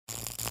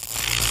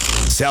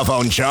Cell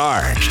phone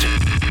charged.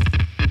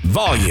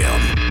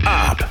 Volume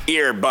up.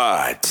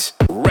 Earbuds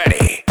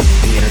ready.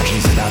 The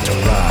energy's about to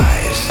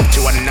rise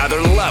to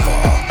another level.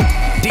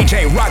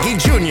 DJ Rocky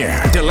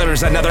Jr.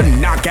 delivers another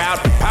knockout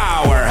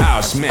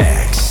powerhouse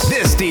mix.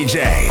 This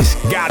DJ's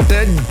got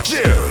the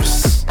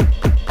juice.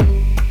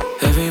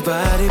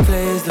 Everybody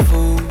plays the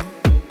fool.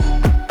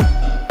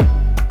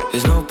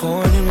 There's no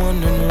point in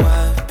wondering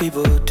why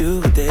people do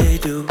what they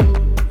do.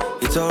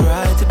 It's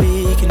alright to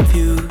be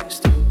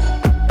confused,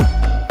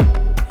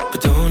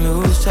 but don't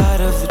lose sight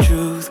of the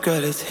truth.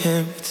 Girl, it's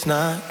him, it's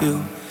not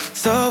you.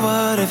 So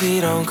what if he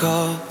don't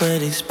call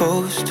when he's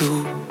supposed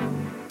to?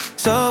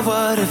 So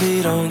what if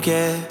he don't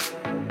care?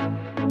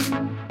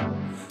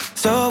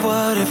 So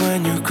what if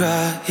when you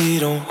cry he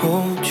don't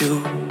hold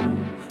you?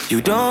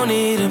 You don't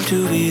need him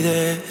to be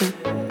there.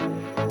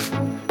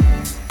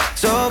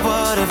 So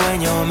what if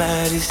when you're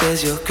mad he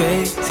says you're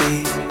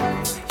crazy?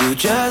 You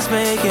just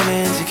make him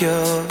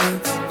insecure.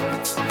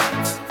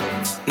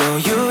 No,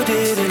 you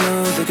didn't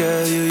lose the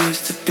girl you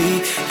used to be.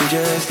 You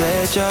just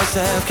let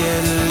yourself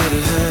get a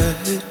little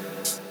hurt.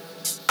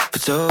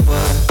 But so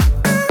what?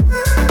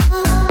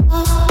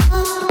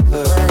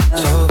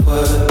 So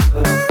what?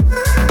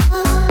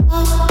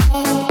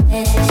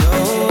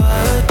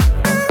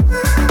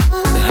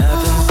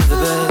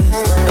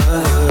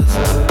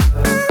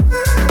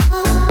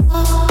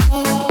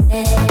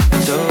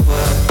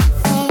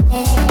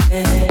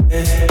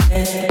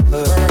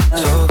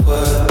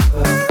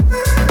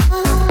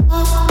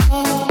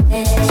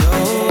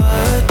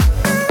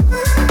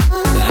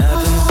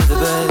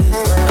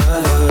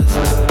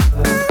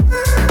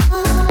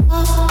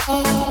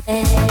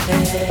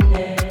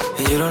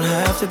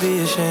 To be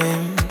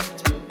ashamed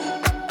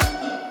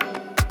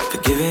for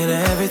giving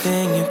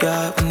everything you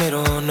got when they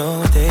don't know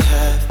what they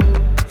have.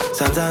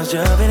 Sometimes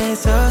jumping ain't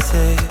so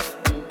safe,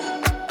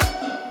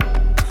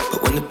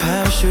 but when the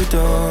parachute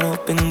don't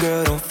open,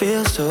 girl, don't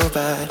feel so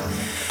bad.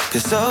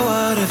 Cause so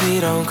what if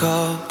he don't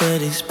call when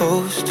he's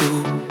supposed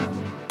to?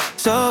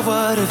 So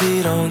what if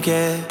he don't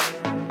care?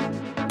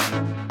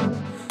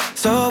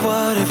 So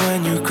what if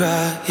when you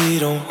cry he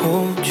don't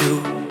hold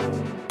you?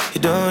 You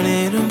don't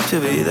need him to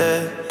be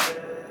there.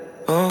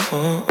 Oh,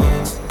 oh,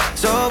 oh.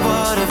 So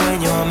what if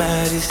when you're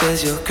mad he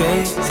says you're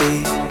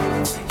crazy?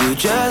 You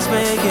just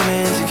make him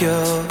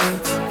insecure.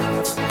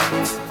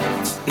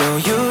 No,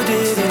 you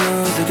didn't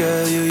lose the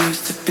girl you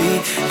used to be.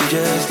 You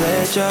just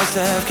let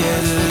yourself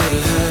get a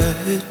little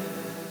hurt.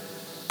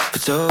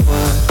 But so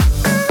what?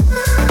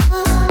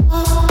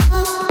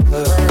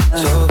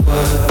 So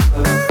what?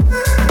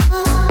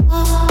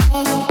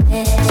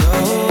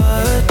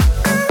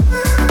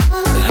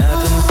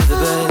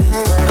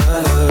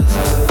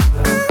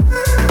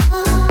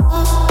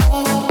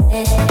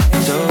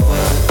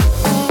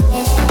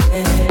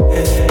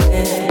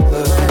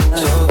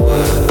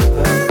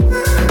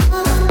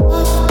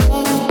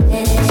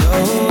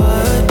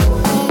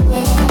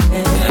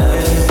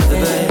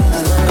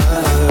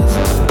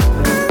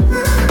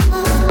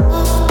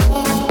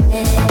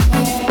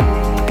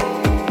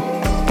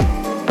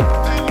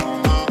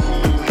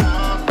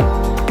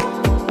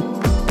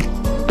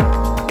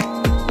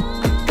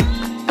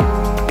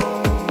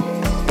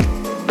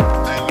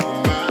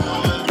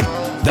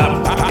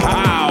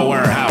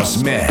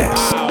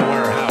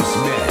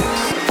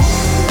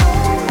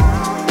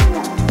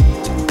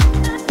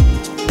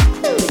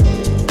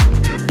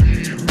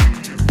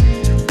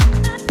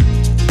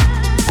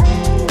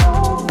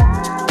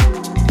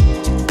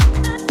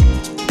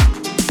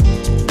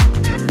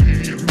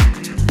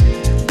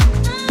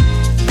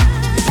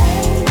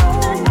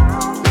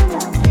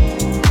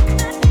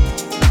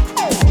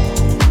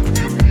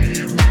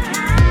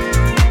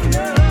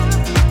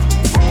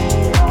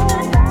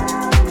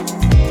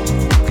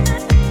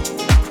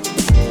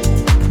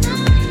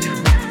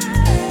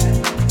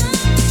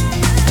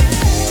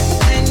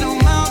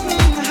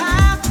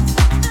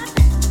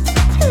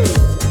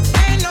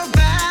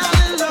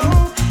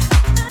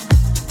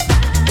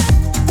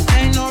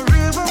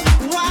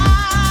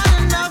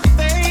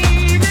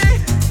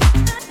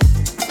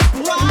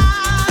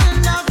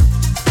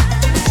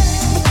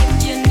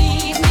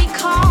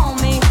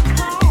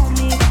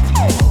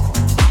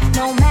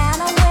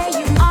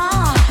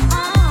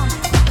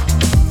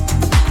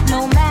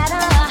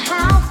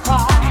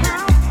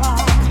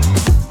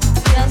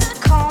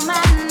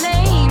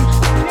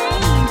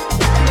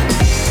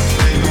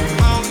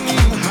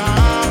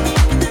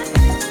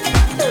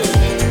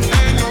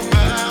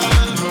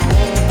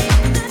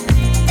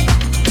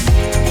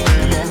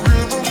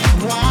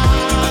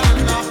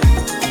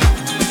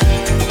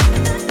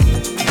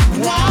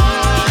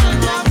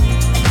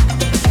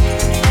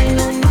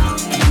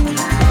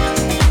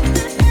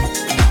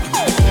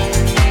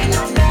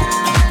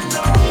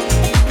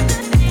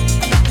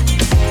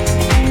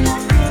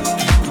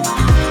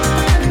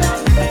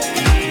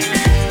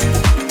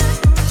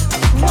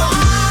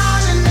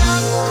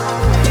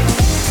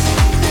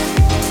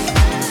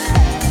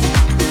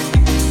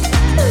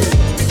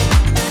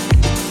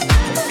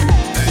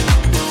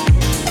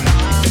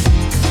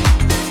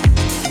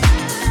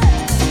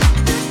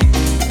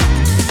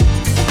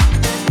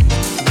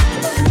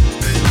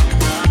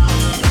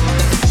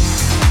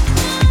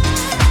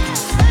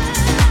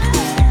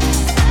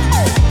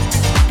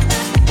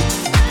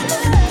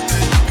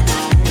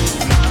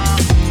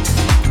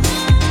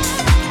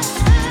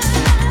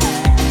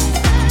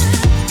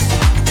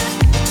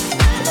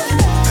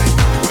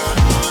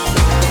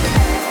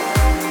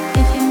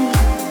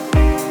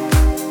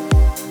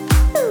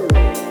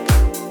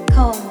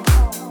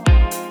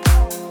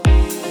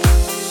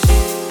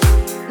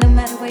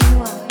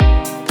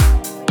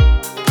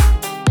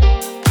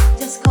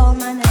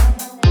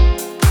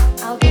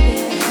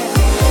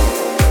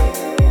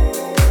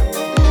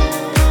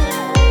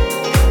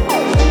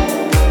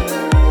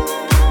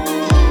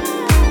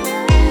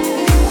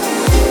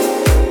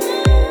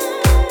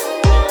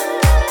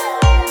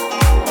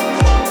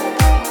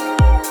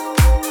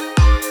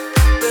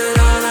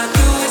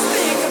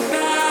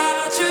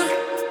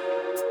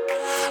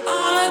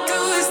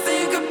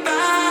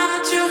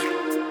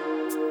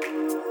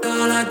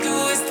 do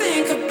is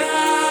think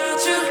about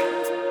you.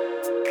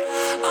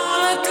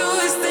 All I do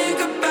is think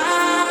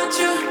about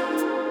you.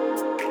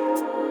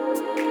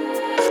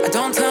 I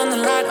don't turn the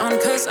light on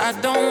 'cause I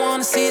don't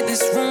wanna see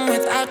this room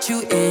without you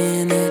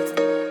in it.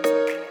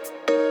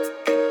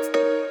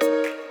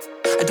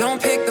 I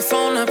don't pick the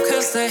phone up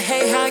 'cause the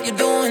hey how you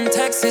doing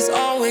text is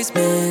always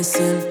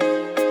missing.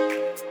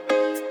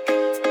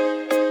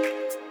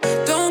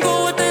 Don't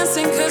go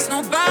dancing 'cause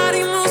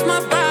nobody moves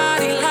my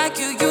body like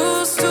you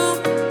used to.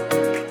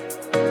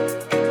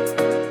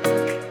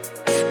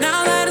 Now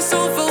that it's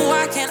over,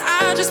 why can't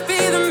I just be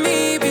the me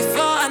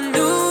before I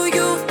knew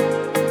you?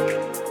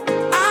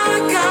 I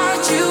got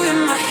you in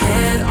my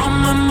head, on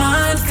my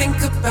mind, think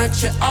about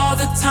you all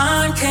the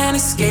time. Can't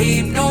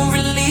escape, no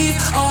relief.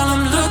 All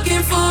I'm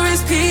looking for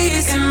is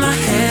peace. In my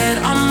head,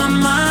 on my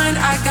mind,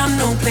 I got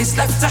no place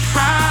left to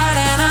hide,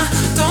 and I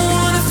don't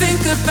wanna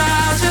think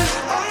about you.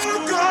 I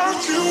got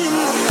you in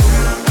my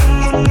head, on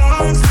my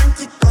mind,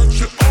 think about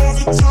you all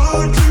the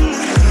time. In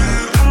my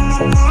head, on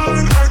my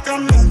mind, I got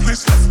no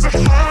place left to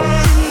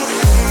hide.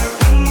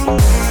 In my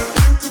head, on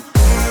my mind, think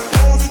about you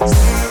all the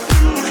time.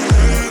 In my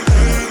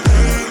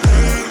head,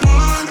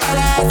 all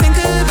I think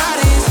about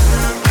is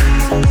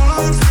on my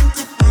mind,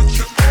 think about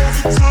you all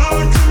the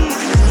time. In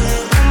my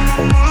head, on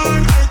my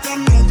mind, I got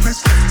no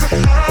place left to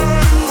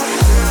hide. In my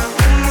head,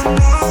 on my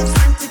mind,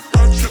 think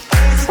about you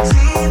all the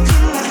time.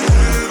 In my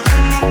head,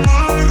 on my mind.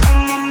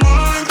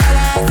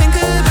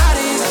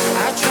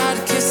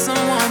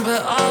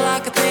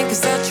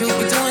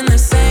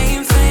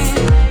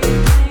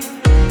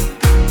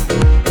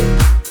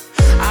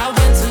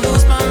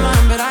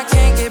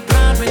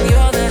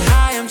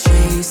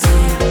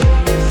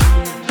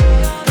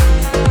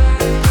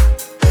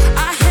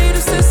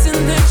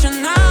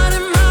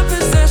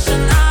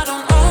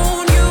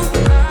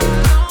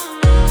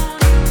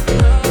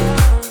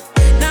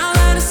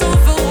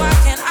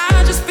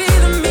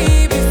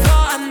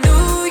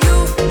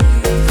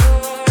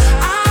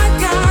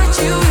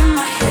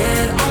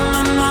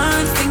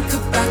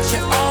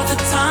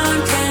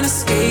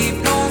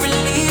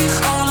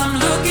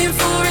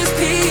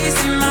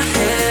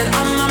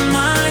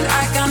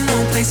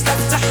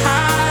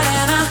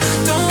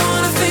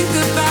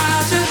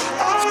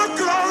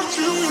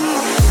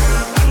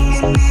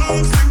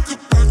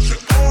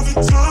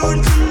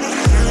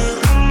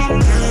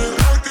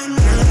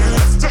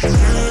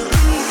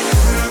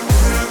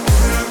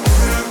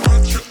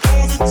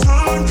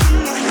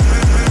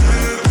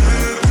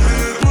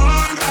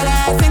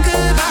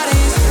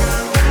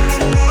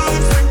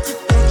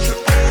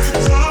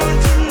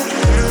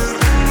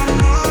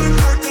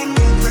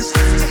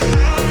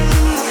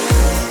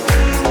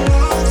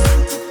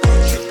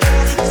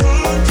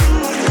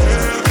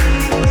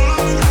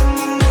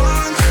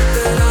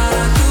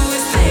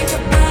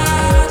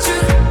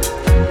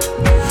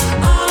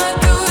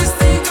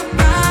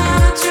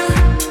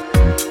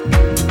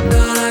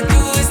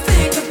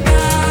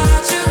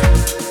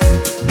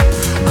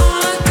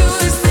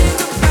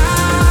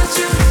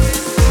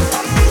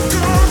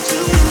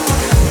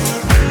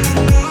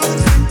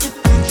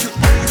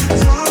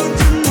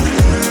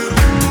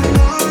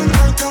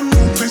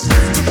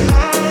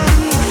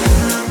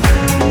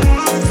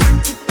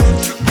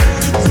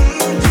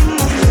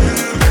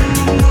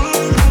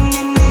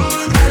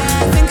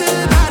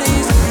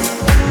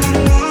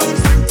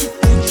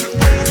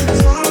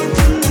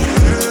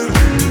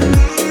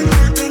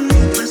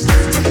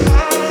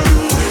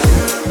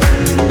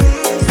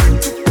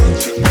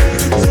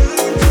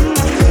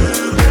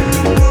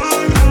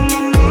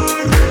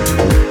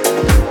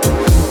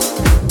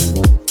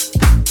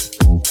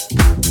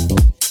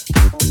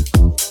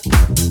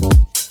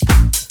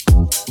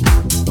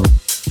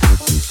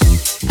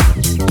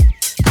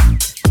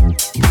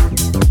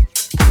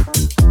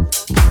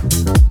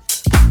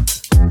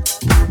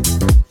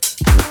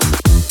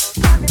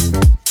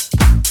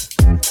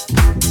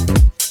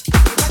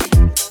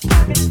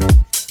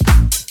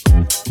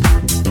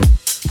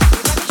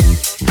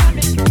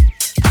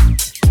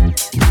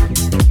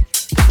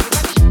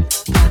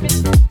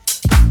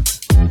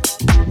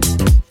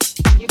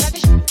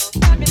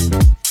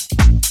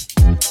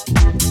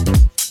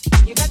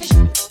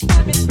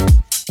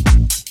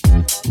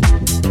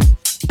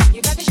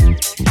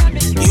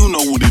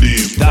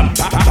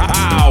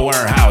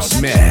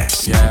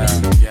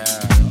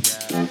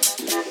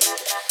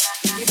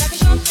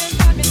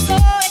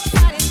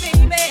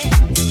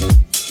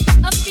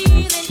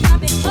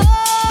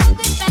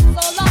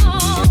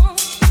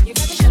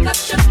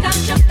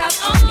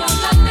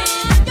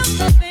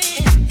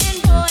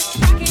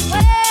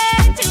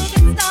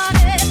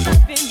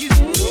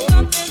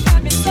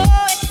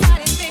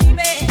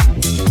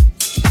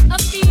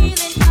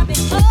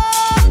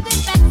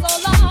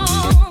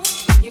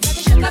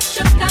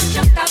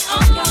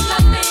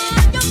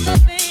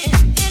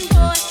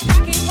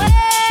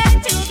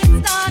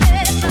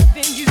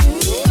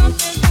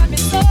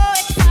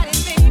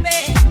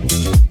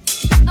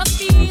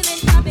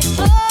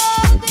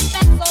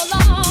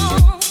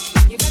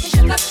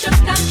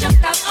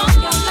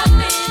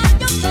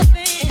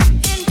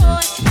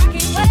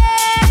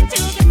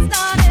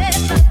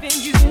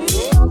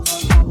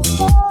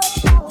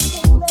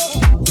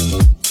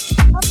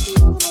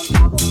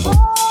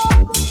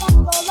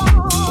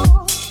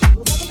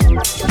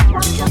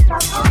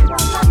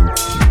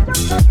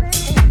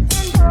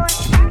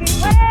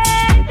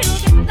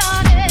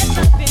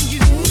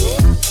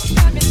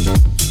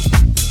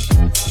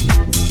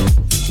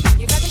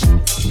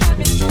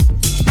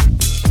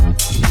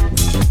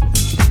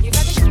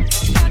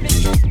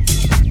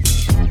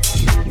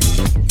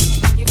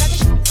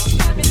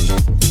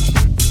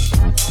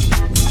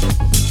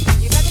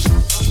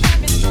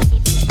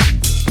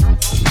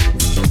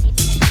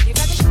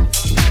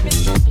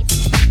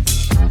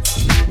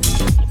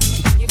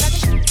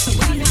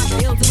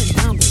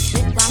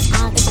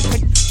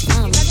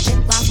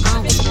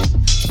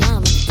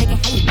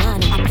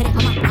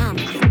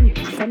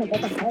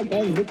 whole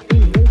gang, big C,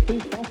 way too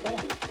shots at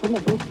her. From the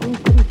whiskey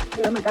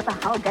city, I'ma got the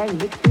whole gang,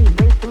 big C,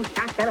 way too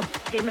shots at her.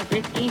 From the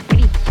whiskey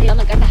city,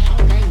 I'ma got the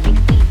whole gang, big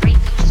C, way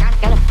too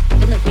shots at her.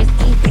 From the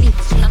whiskey city,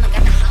 I'ma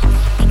got the whole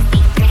gang, big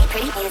C,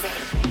 pretty easy.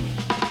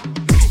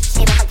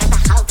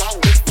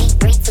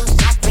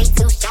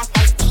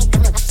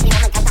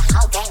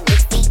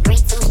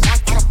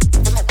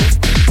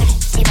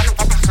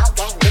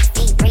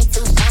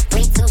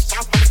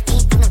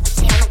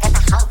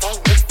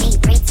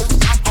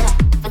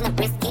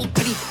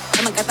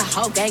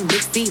 Gang,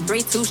 big C,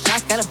 breathe two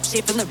shots, got a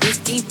shit from the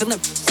risky, from the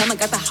summer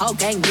got the whole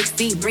gang, big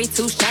C, breathe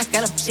two shots,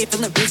 got a shit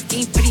from the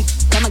risky, pretty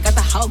summer got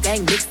the whole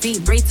gang, big C,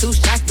 breathe two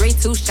shots,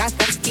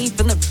 got a ski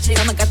from the shit,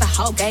 summer got the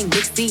whole gang,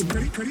 big C.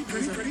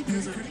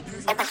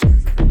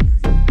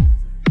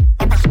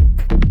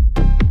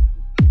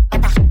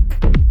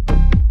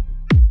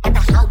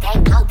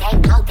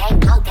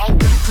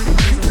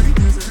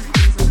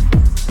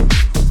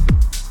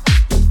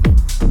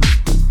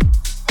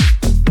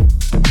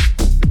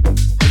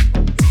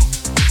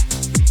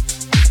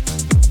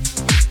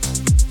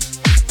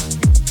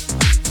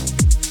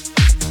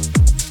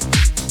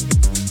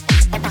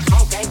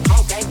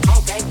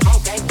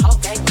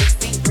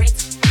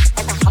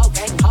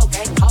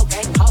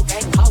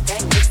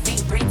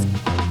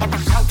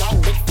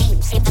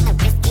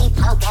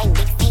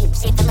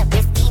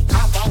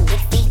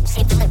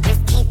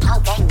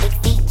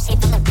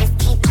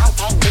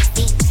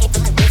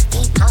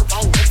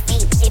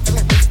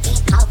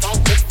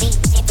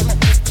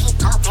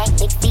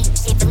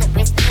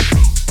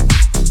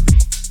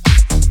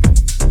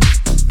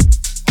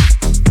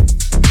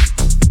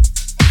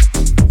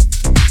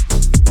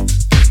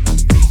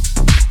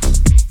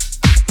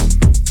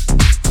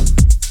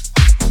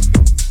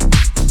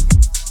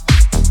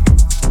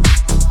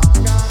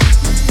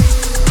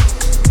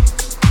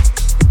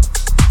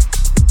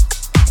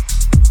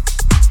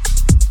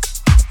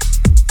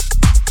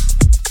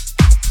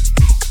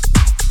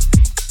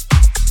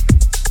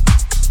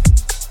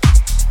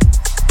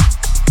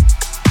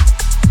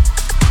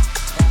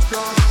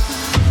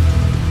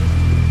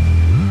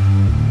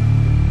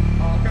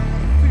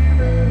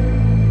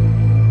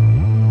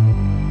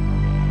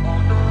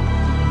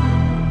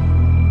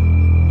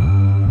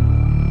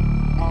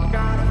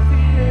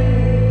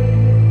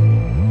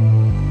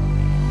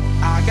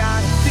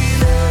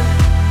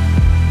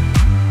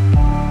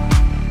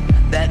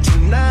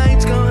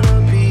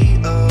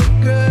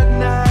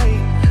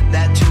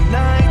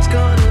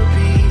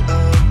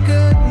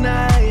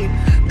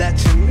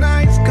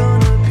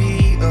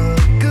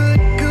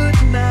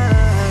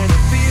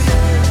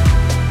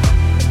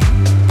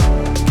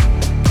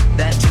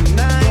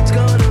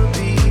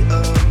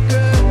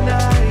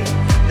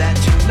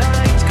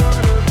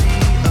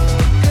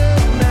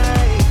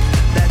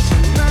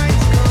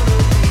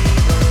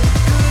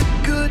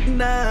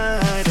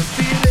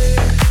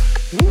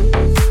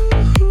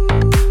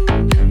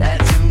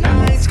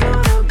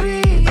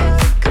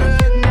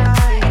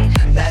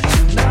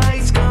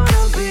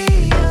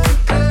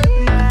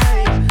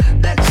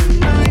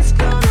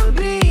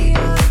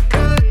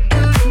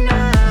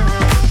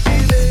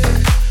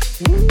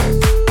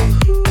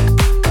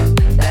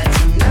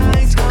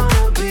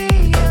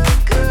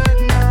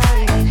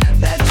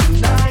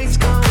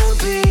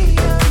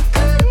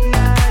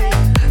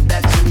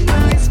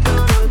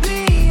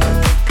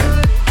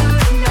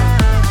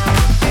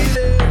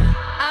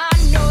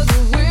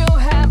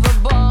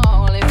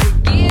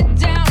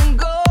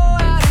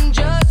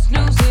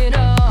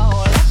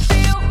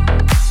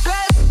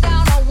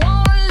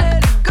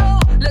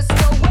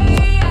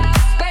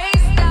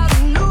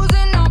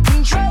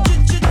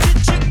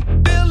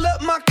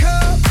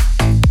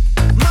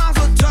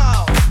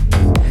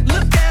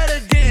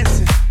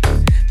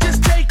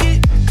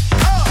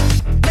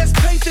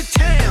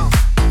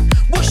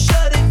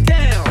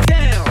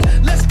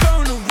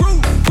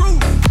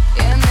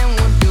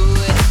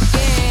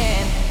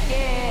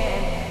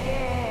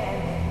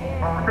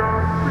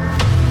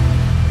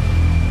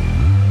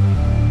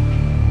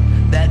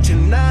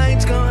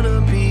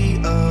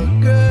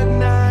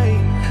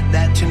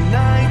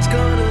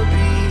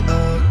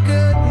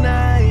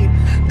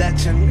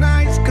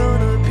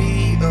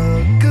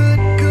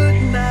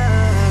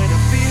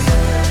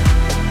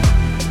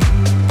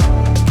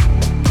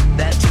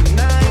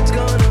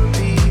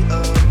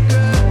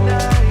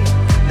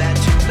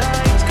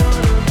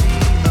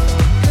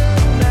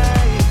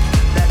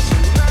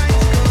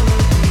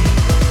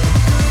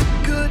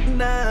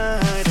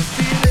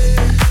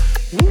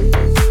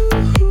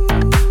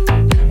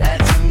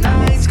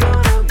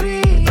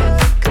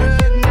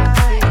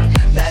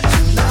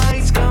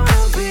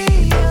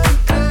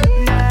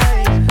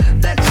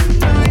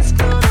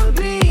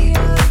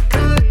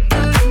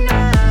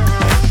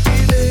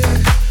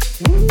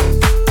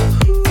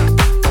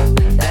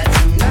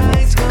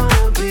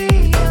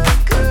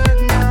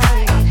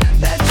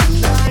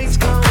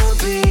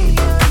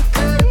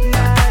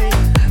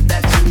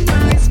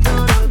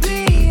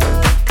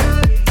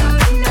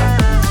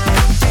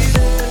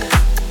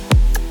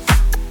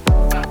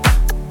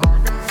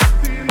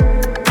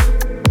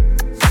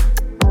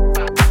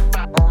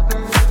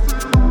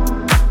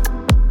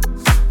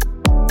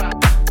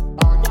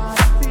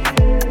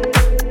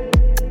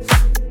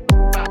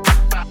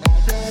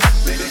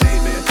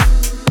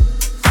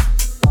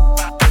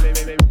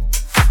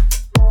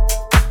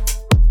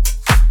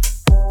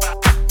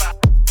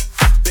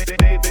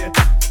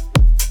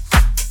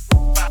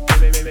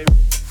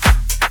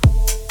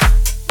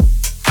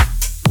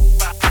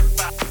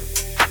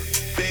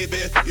 Baby,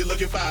 you're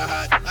looking fire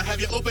hot. I have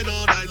you open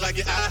all night like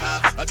your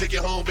IHOP. I take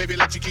you home, baby,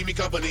 let you keep me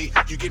company.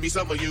 You give me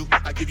some of you,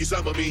 I give you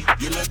some of me.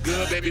 You look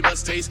good, baby,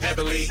 must taste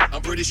heavenly.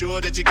 I'm pretty sure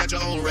that you got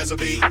your own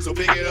recipe. So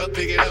pick it up,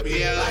 yeah, I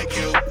like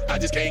you. I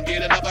just can't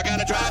get enough, I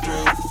gotta drive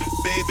through.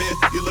 Baby,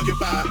 you're looking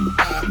fire,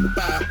 fire,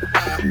 fire,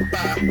 fire,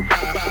 fire,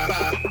 fire,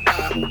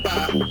 fire,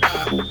 fire,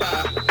 fire,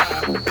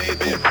 fire.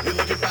 Baby, you're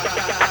looking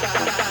fire.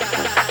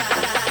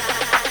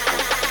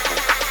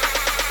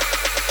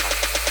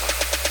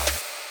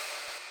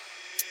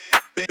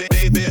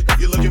 Baby,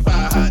 you're looking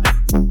fire hot.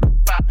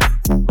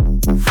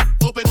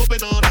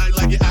 Open all night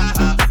like your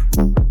IHOP.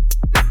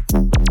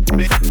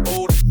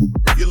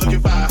 You're looking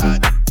fire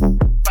hot.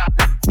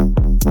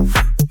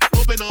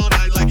 Open all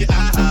night like your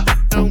IHOP.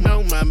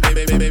 No, my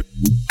baby.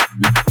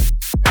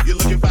 You're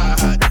looking fire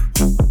hot.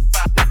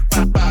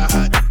 Fire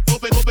hot.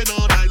 Open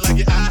all night like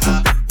your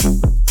IHOP.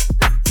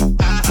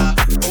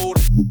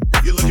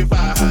 You're looking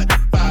fire hot.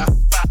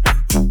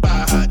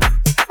 Fire hot.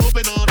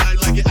 Open all night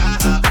like your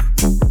IHOP.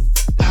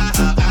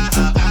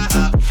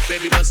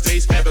 Baby must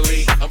taste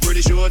heavenly. I'm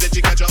pretty sure that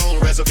you got your own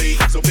recipe.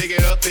 So pick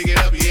it up,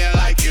 yeah, I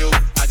like you.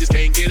 I just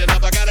can't get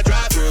enough, I gotta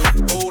drive through.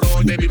 Hold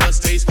on, baby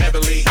must taste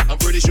heavenly. I'm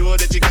pretty sure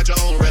that you got your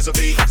own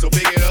recipe. So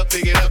pick it up,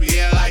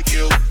 yeah, I like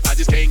you. I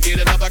just can't get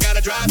enough, I gotta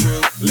drive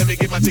through. Let me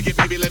get my ticket,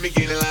 baby, let me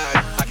get in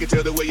line. I can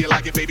tell the way you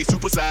like it, baby,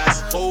 super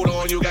size. Hold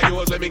on, you got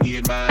yours, let me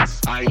get mine.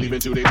 I ain't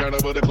leaving till they turn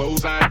over the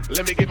close sign.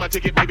 Let me get my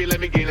ticket, baby, let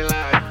me get in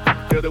line.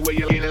 Tell the way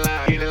you get in line.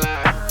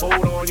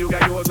 Hold on, you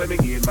got yours, let me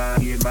get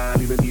mine.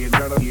 Even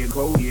turn up,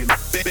 close,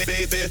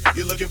 Baby,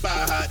 you're looking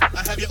fire hot.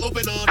 I have you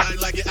open all night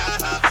like your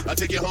IHOP. I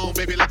take you home,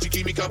 baby, let you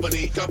keep me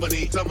company. Some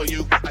of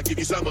you, I give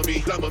you some of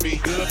me.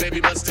 Good,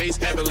 baby, must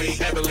taste heavenly.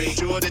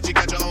 Sure that you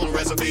got your own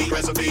recipe.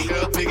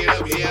 Good, pick it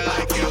up, yeah, I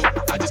like you.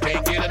 I just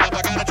can't get enough,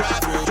 I gotta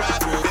drive through.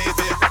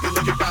 Baby, you're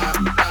looking fire.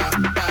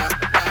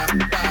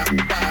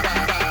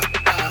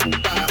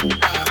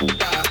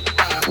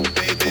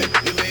 Baby,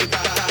 you're looking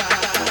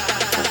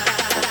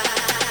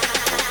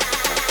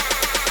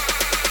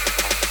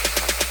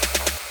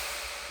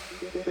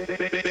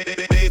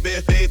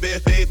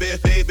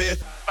Baby.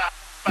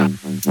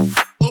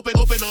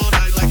 Open all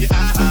night like your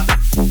IHOP.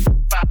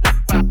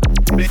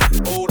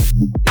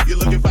 You're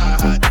looking fire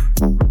hot.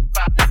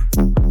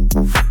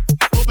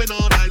 Open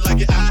all night like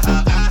your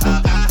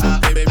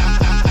IHOP. Baby,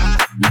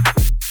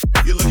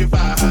 you're looking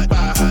fire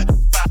hot.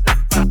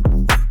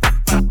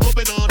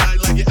 Open all night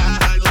like your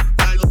IHOP.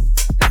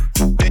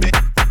 Baby,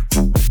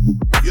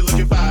 you're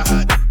looking fire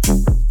hot.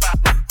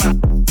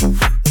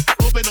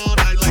 Open all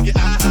night like your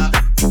IHOP.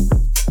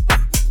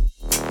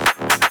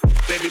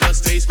 Baby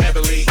must taste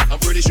heavenly. I'm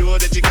pretty sure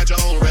that you got your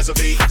own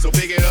recipe. So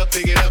pick it up,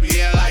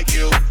 yeah, I like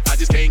you. I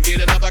just can't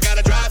get enough, I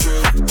gotta drive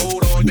through.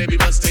 Hold on, baby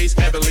must taste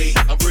heavenly.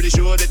 I'm pretty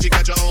sure that you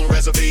got your own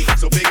recipe.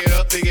 So pick it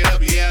up,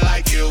 yeah, I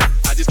like you.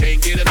 I just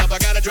can't get enough, I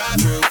gotta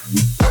drive through.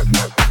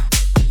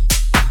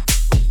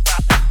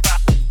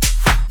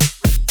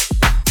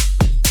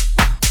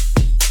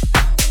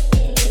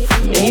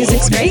 The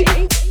music's great.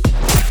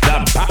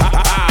 The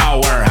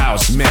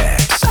Powerhouse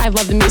Mix. I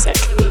love the music.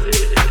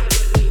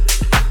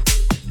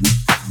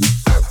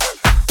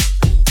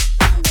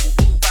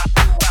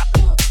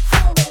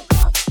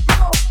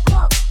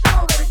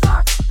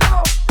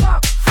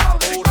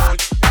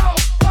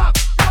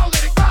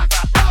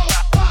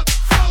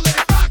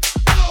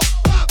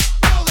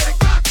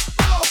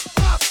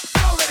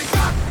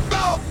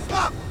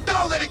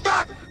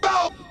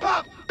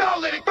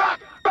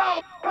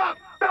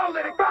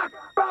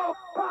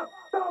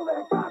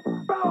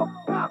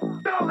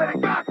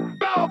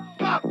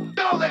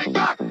 Don't let it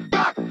rock.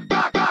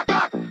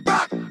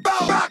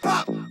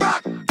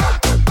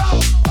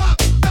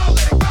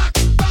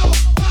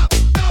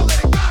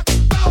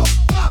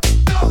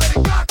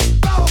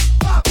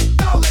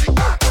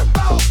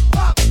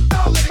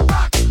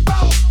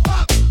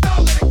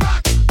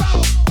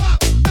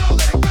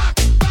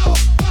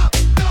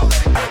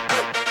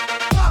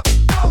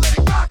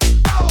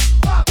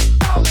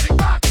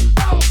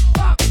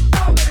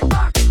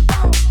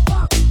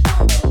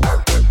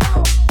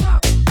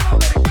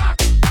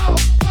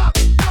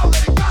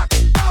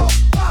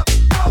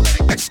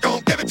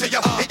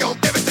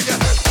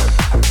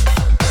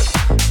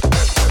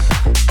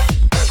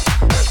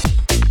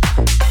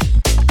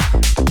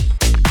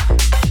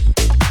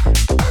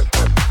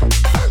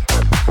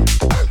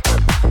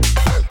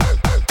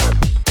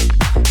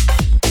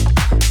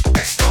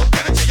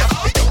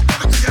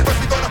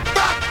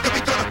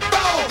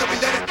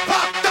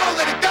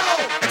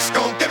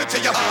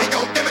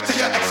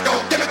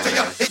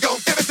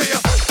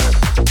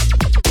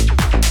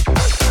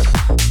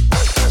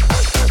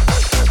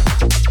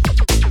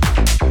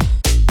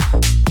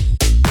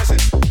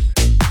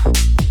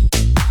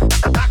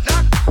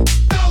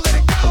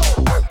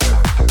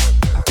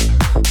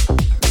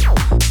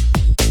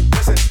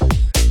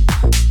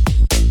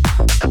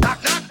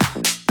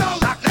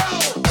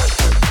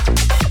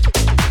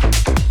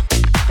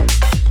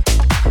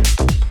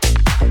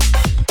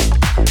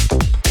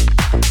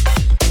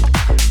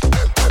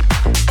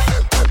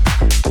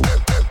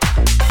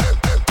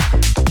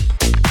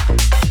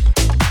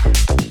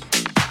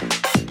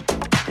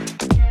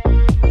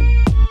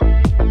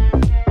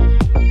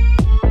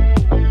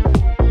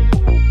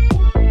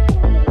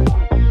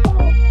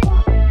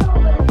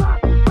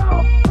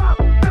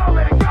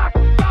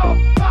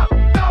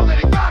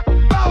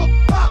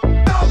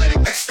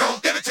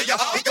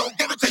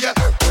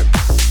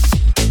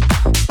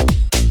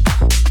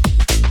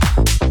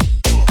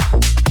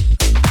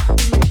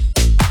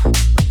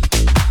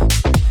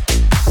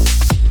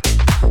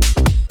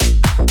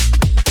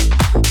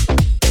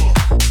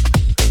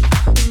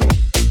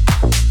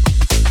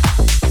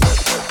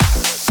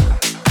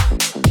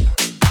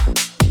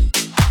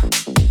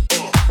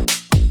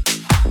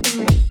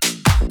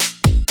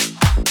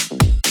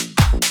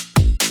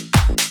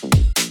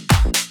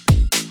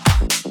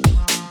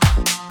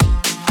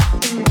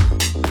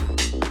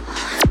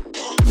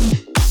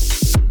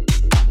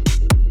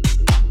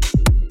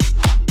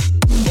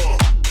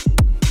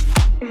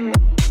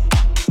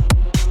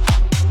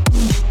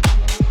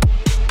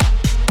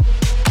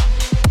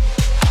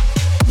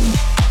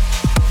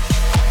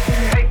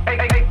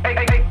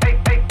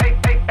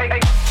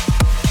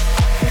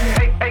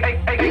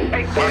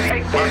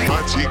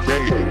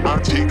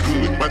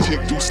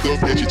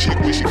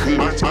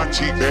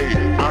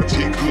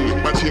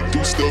 chick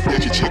do stuff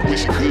that your chick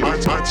wish she could. My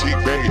chick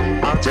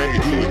bad, my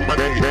bad good. My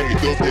bad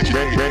stuff that your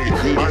bad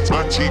good.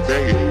 My chick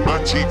bad,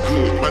 my chick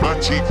good. My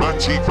chick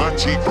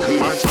good.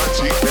 My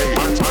chick bad,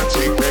 my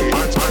chick bad,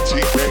 my chick bad, my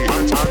chick bad,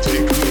 my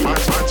chick good. My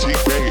chick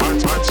bad,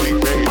 my chick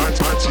bad,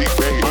 my chick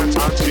bad,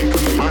 my chick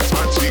good. My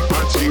chick,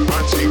 my chick,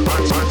 my chick, my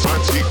chick, my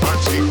chick, my chick,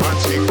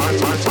 my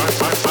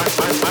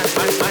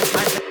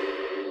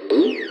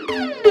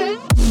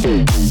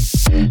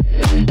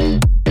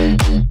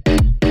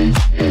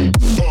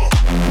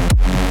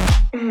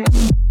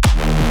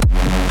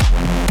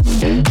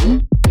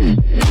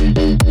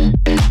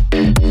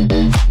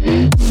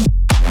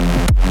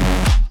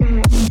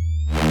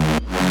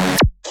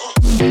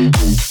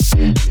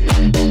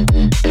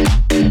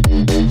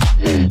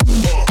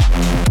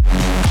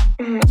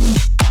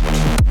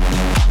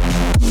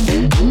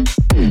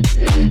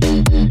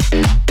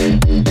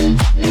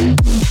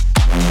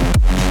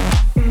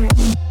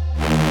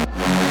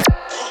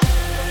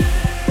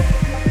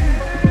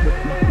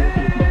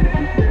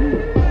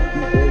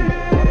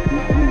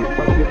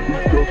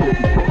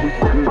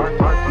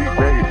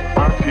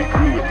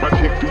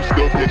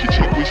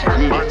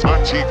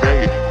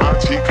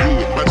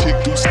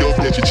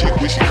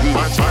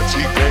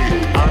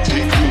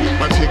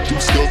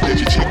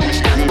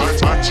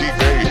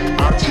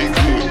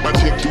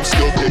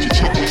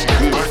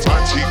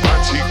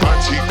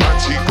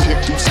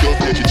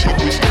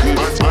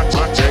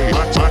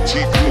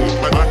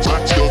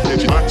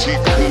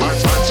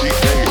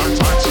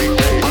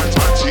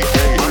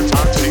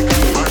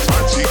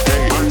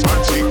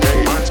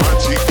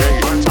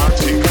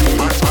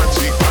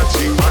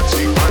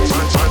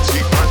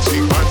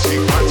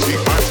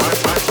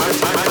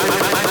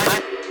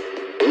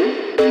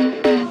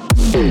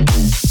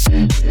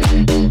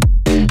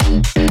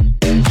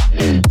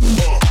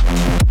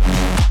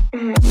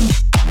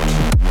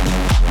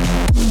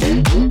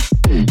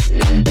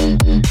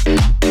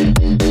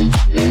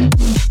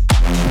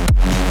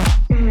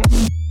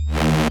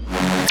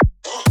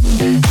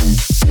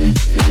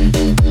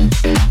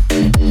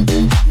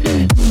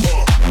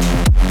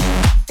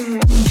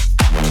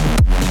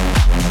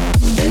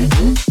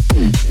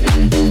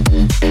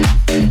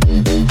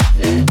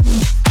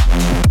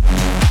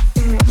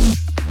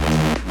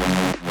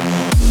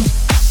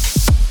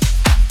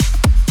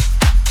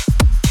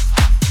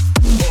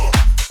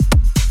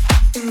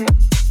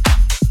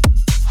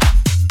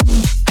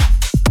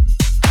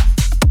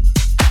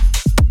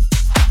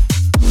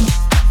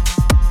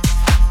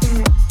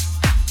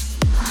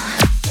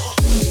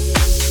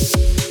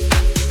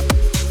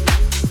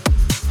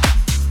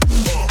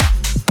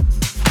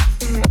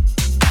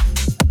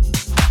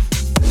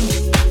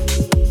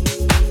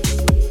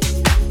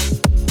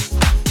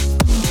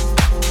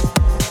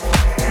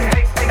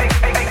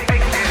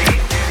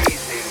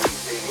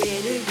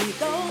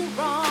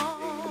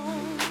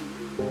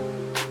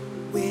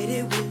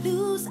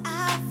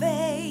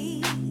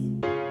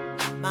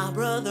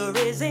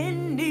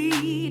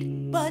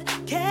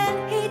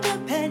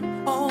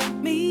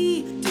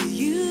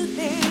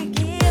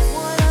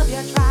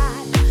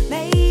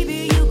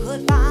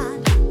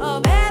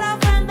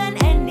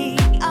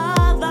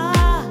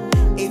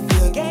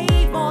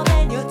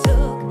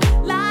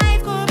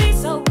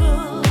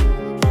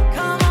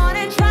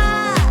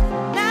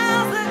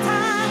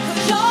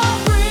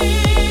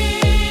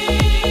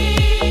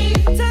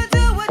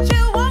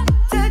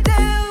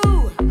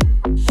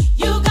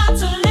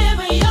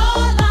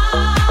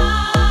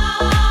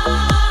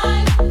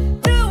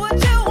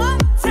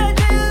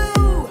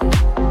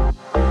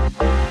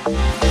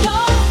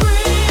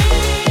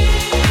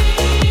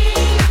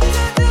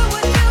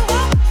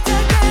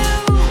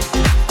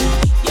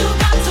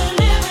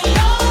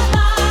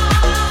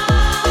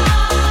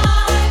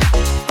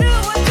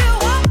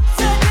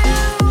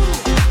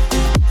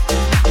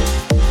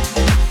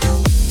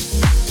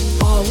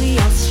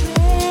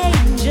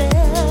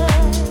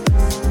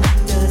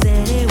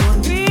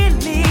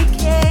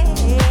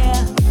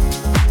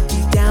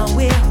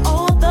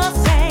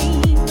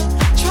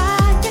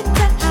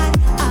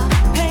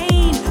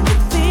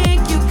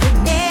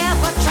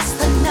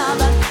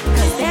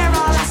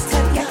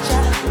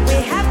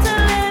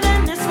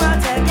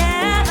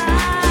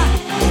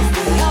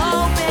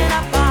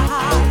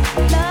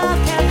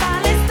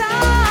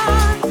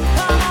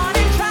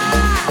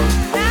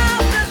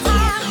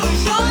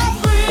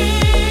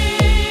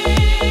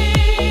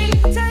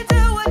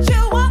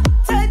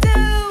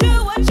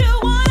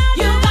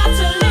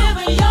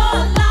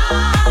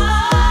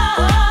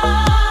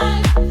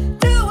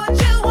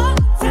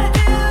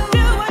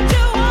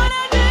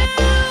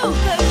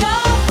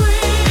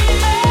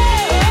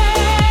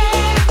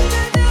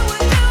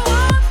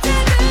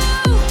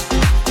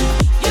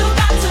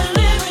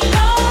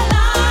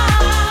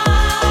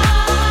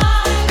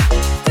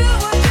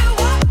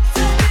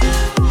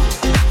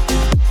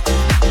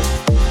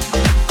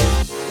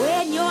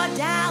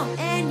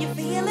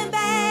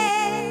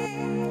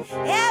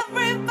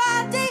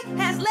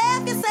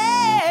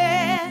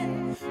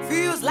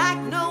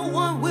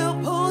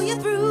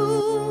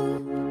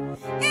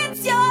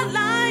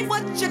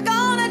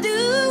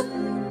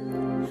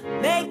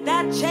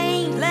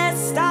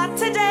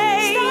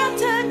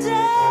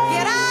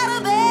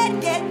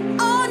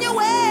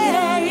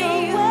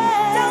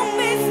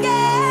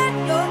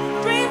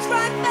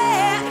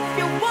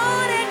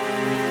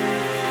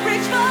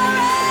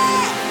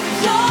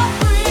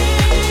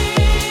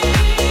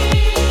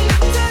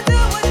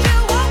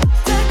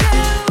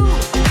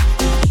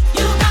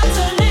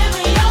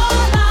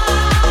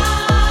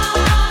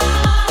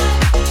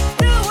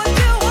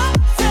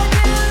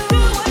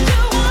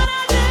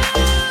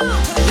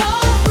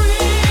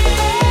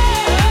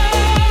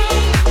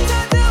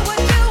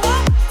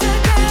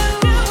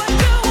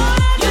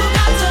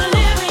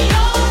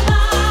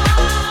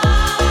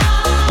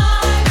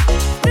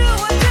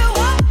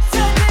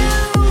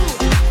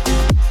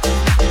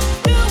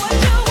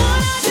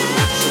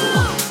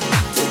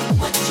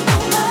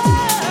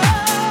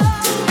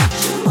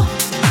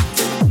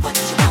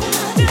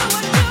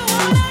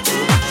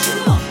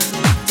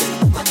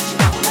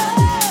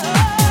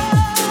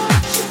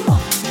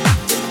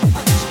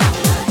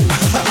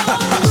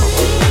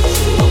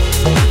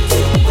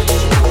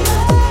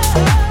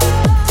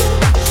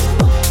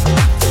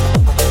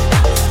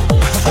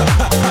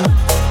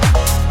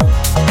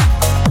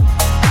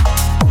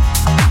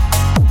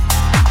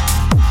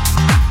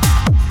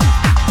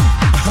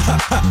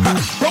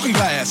Broken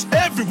glass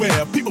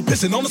everywhere. People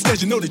pissing on the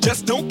stage, you know they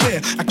just don't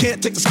care. I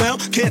can't take the smell,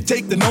 can't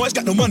take the noise.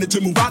 Got no money to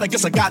move out, I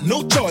guess I got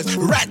no choice.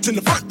 Rats in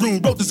the front room,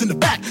 roaches in the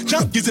back.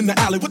 Junkies in the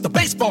alley with the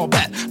baseball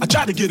bat. I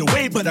tried to get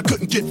away, but I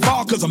couldn't get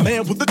far, cause a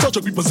man with a tow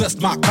truck repossessed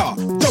my car.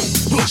 Don't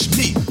push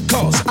me,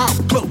 cause I'm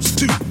close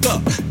to the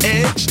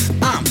edge.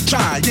 I'm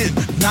trying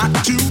not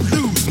to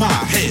lose my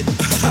head.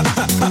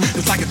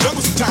 It's like a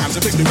jungle sometimes,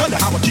 it makes me wonder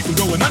how I keep from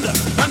going under.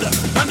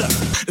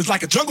 It's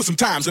like a jungle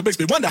sometimes, it makes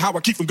me wonder how I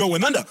keep from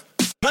going under.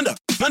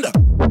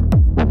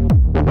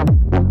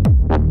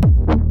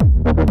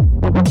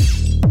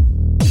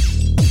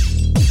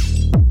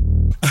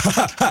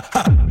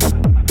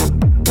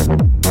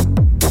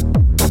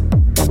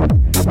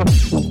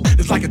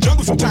 It's like a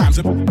jungle sometimes.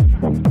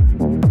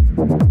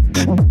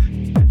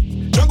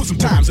 Jungle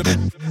sometimes.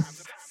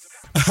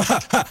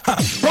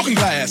 Broken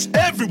glass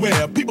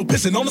everywhere. People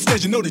pissing on the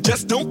stage, you know they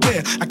just don't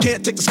care. I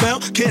can't take the smell,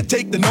 can't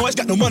take the noise.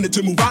 Got no money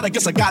to move out, I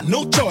guess I got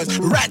no choice.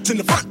 Rats in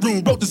the front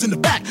room, roaches in the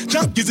back.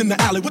 Junkies in the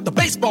alley with the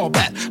baseball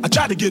bat. I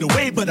tried to get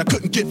away, but I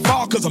couldn't get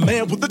far, cause a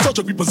man with a tow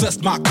truck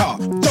repossessed my car.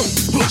 Don't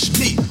push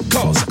me,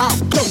 cause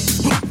I'm close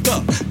to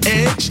the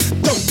edge.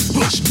 Don't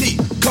push me,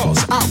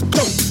 cause I'm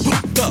close to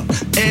the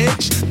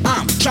edge.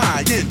 I'm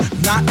trying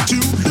not to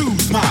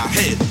lose my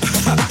head.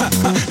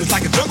 It's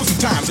like a jungle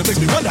sometimes, it makes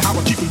me wonder how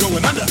I keep from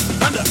going under.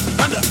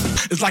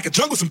 It's like a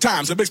jungle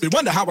sometimes, it makes me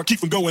wonder how I keep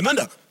from going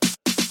under.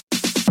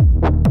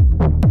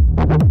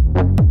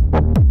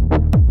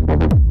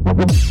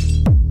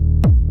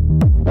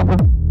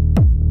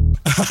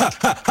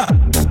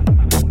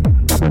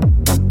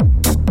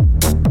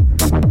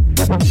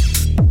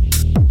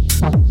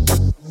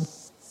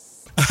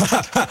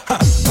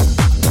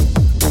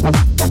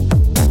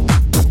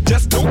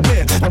 Just don't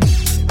care.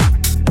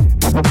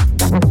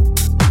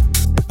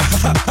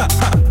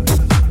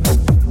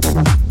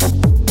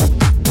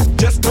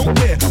 Just don't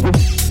care.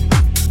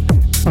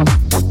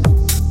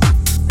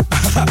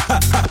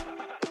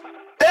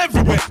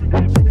 Everywhere.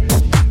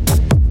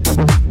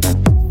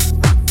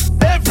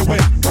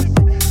 Everywhere.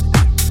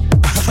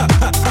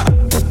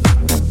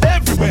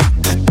 Everywhere.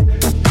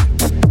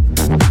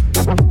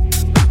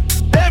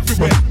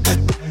 Everywhere.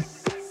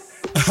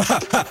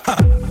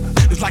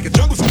 It's like a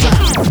jungle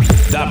sometimes.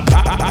 The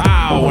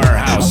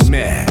Powerhouse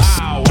Mix.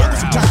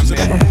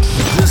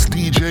 This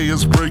DJ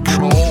is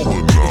breaking all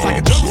the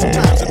knobs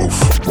off.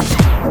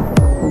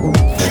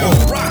 Yo,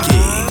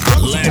 Rocky,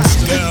 let's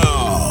go.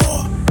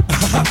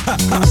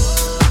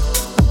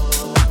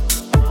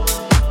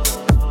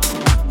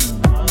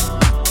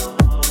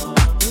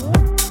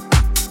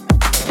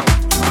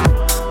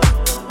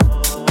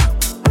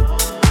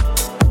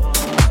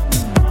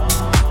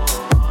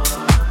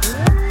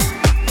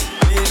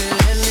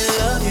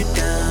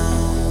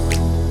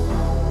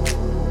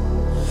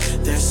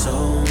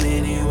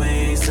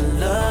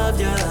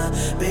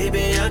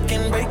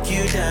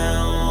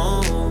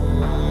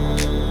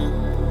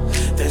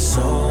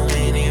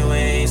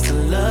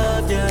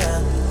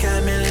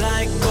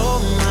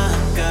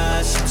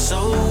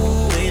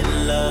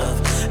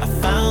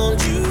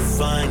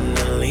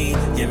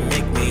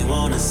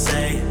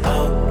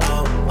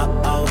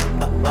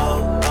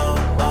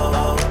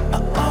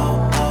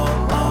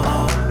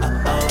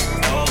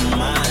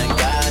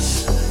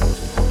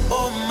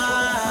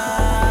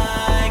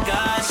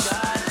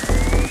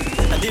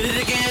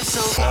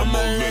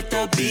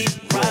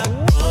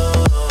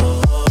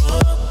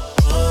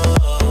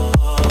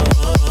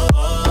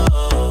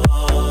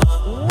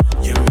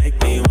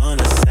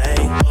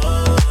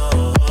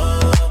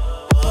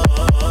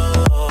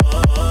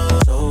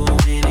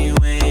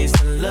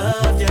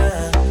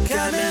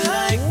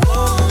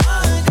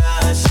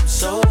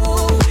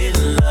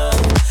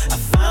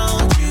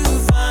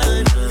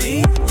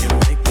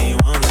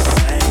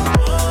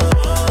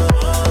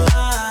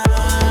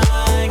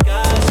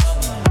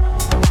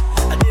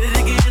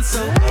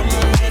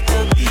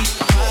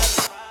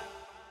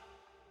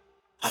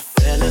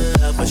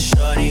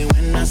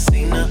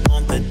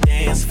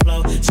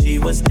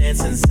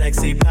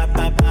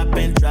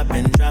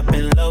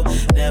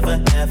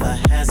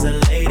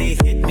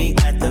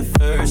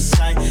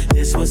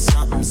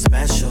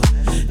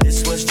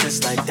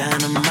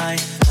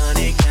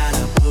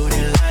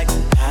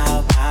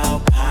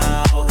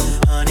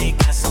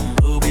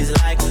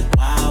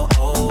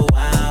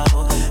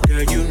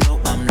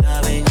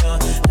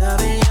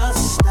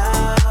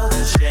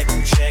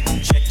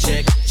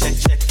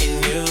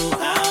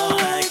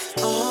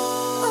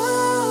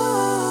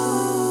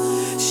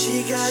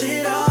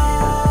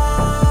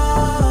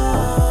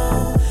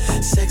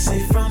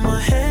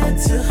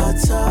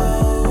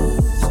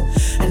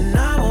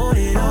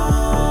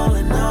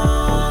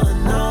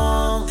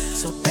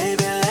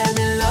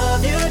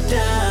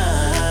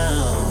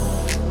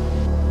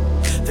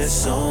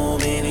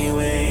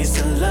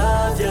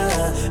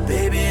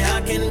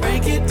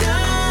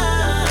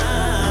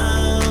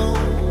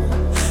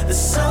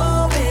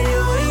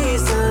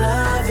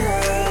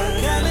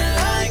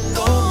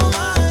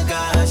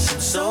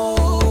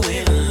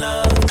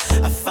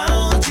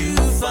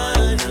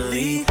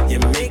 You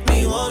make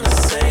me wanna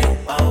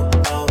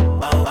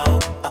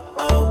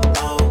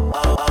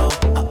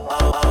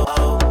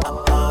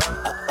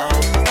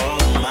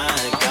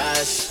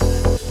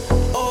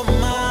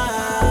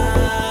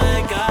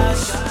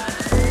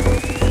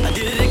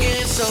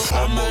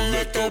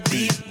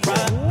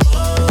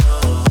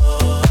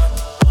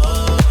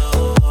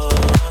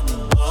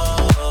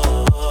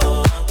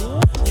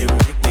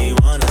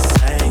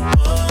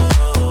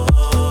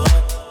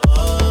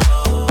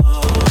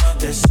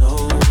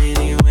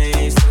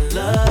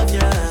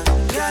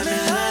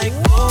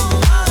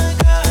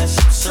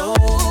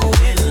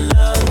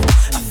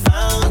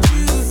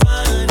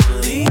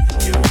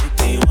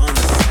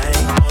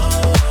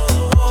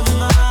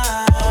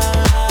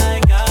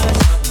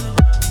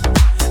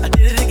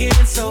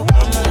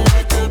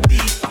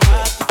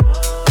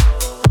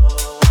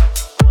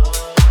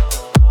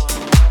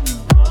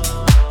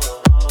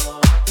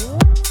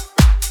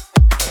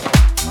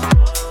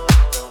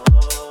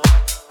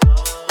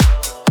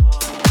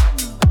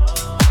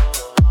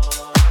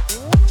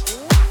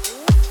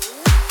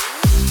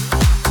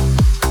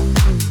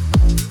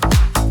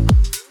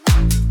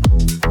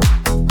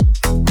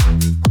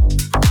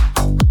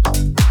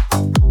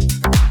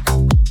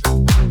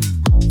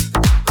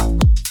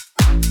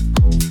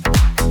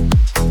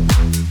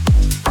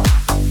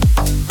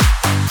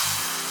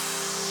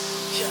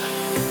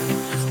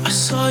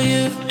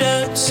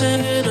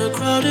dancing in a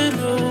crowded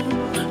room.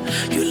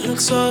 You look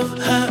so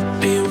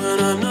happy when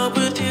I'm not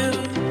with you.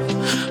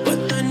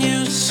 But then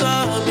you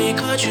saw me,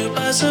 caught you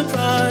by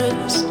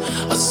surprise.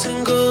 A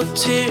single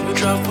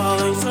teardrop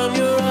falling from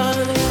your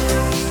eye.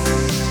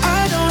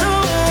 I don't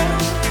know where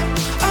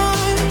I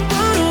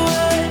run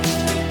away.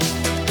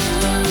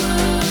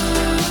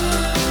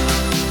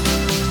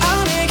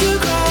 I'll make you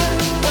cry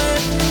when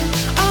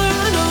I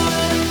run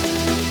away.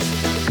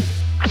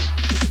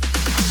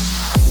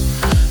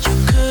 You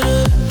could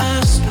have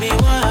asked me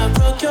why I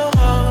broke your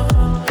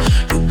heart.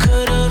 You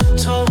could have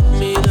told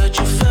me that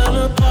you fell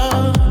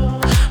apart.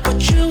 But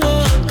you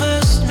walked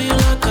past me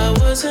like I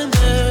wasn't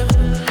there,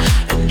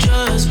 and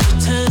just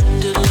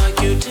pretended like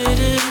you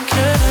didn't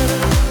care.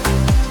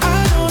 I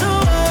don't know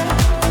why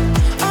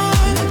I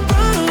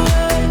run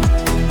away.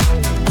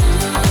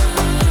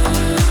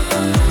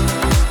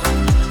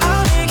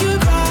 I'll make you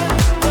cry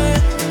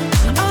when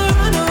I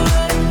run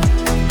away.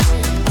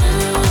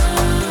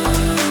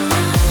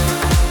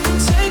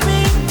 Take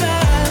me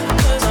back,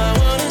 'cause I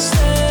wanna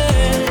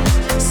stay.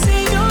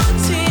 Save your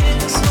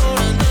tears for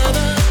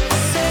another.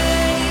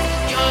 Save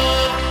your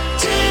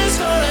tears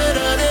for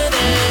another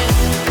day.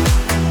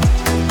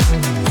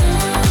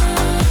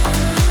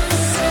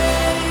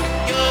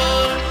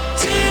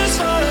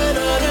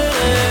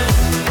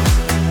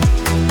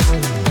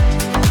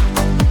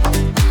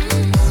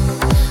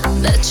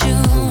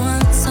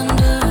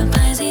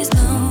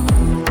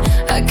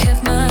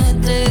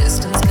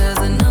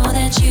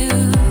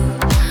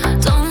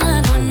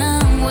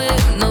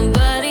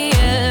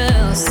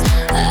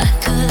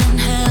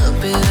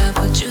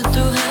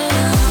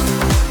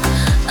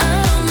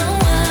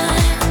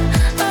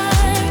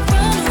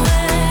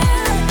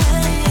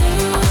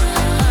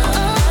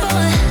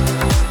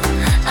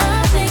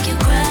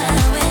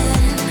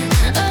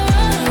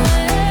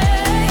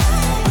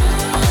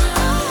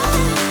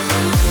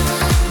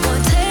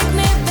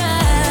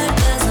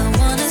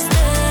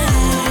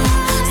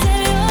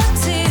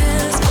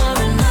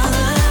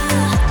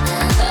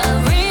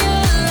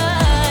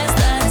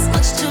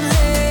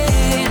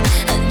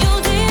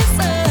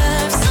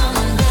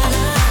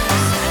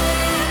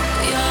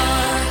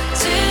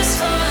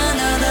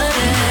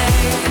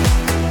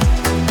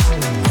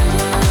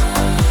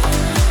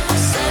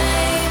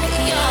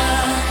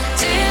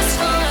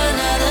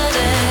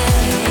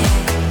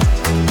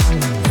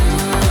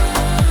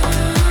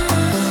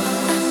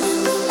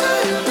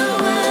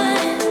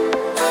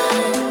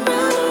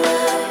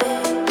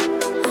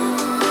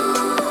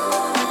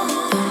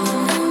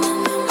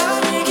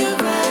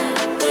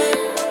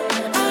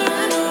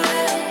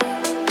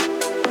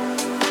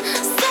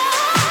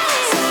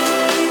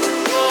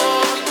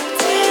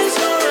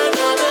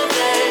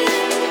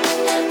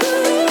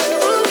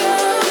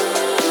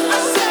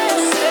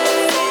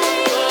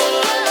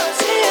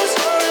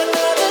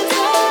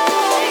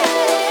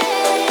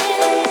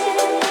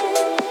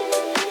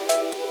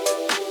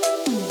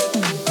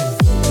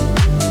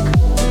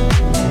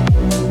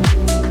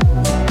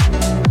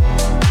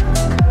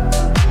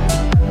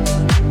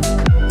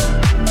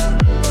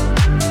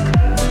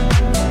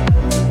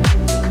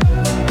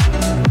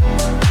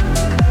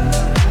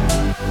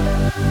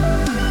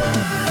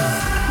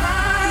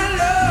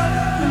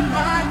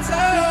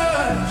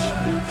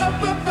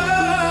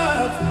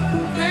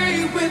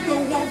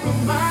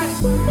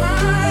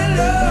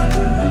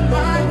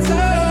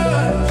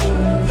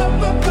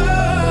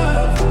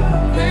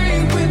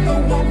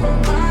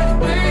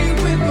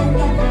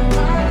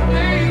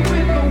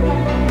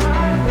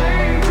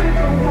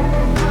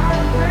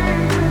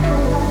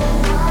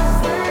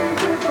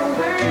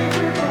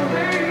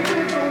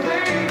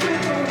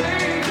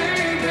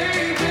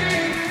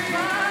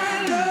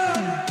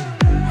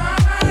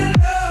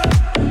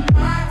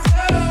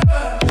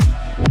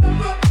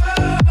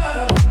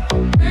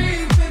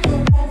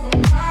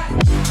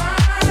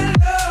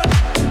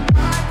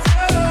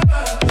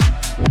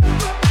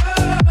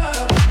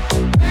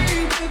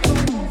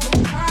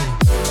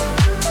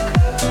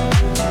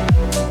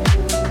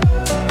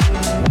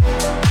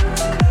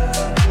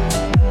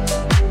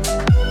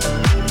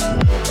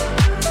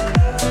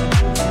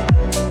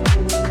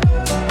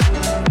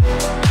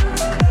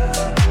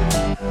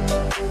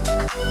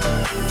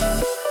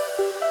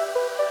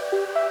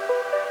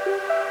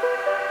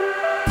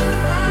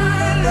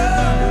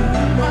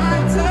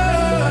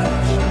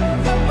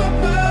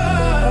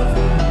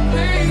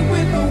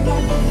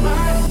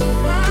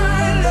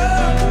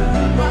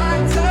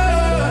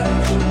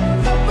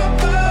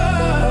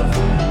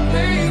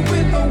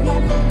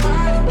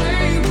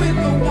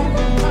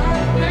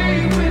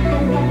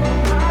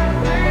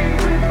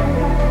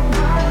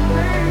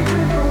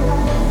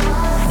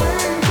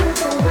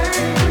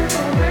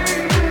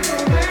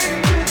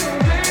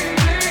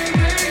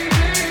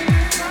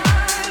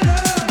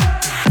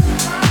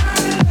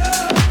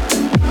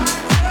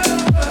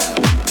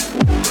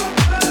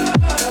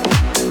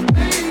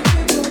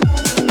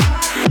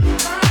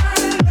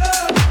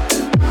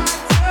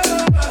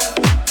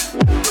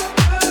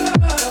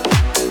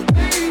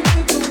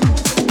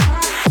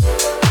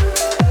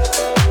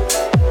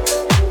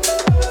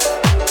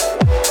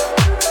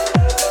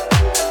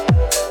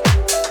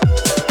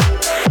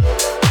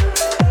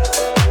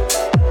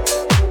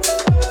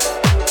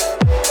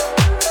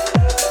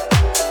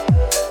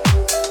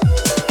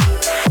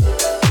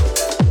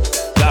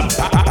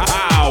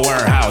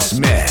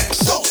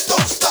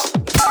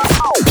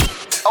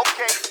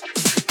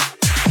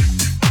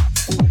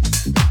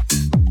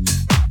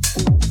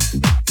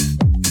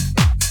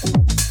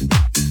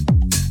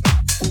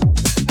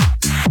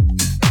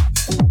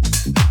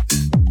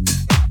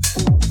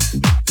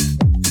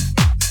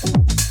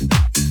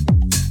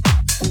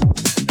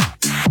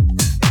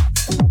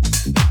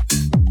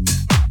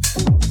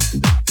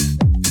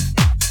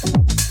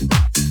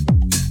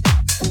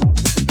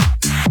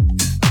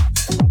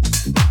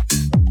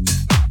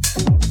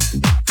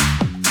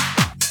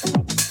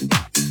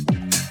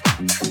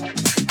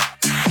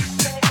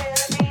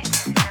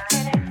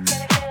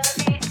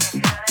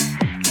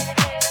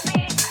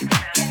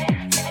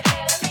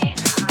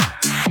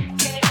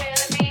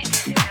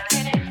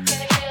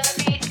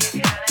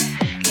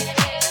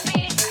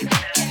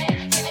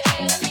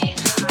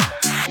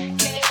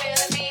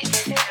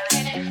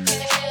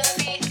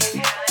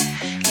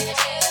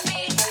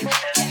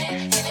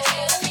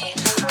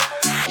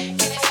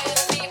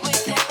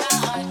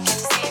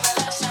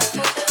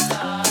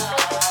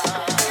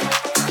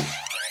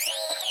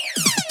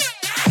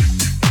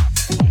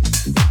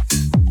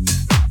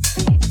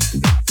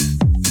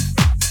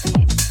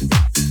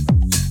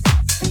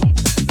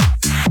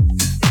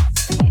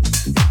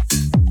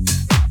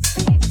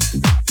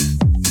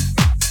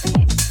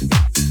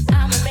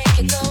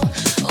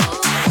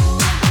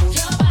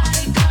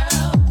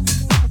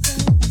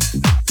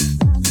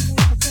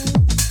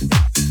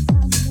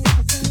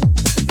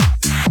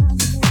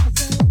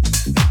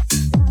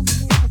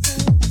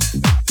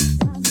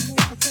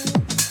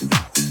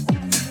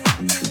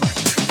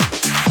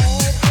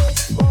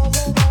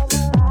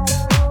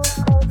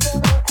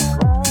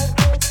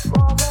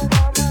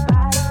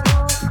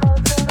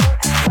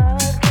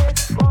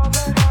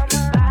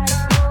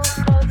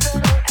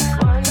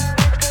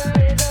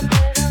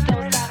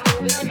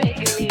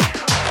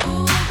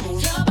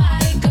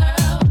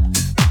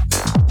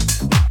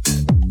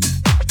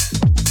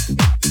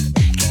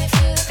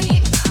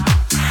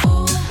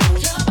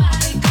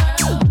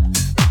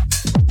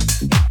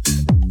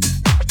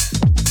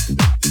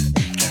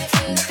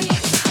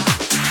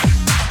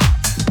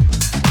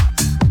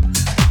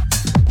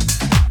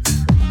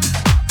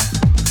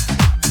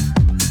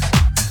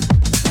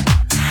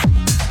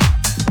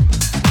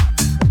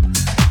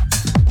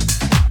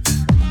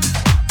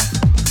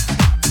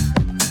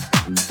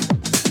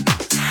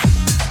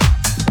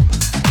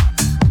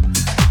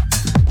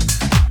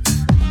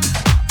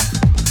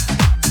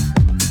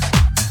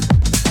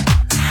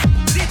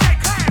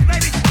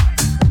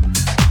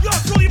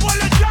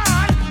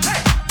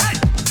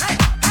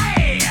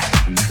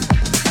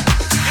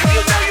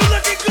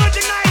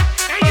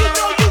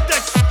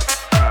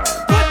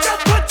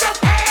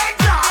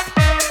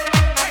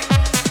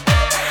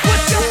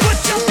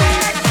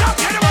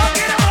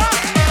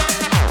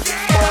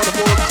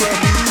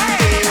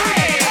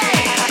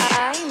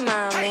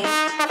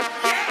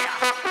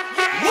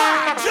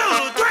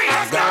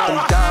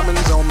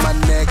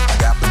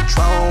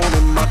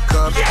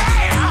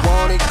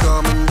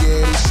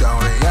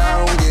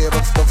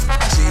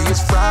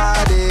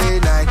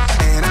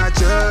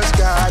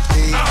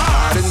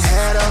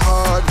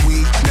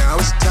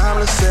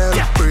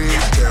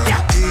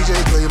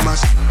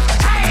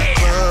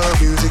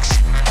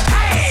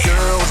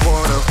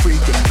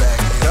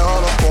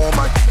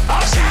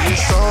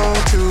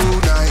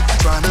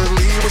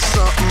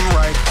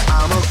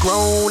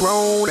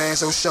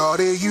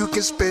 shorty, you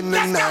can spend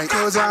the night.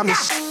 Cause I'm the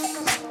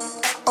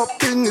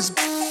up in this.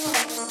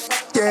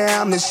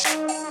 Yeah, I'm the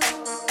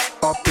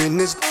up in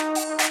this.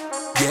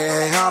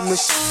 Yeah, I'm the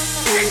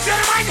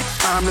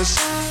I'm the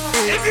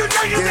If you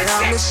know you're yeah,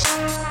 I'm the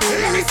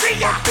let me see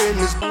ya. Up in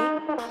this.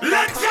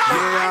 Let's go.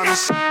 Yeah, I'm the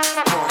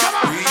Come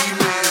on.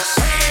 remix.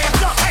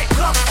 Hands up, hey,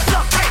 look,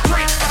 hey,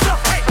 drinks up,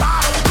 hey,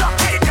 bottles up,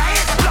 hey,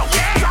 dance low,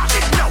 yeah, drop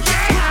it low,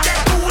 yeah, put that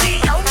booty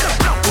on the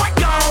floor. What?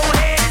 Go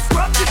ahead and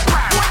scrub the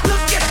ground. What?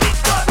 Look at me,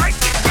 break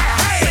it down,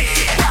 hey,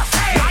 yeah,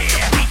 hey, like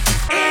a beat,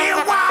 and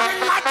wild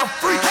like a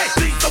freak. Hey,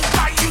 please don't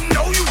fight, you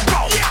know you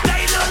wrong.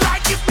 They look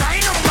like you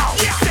paint them all.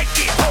 Take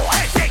it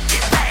hard, take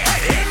it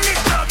fast. In this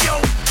club, yo,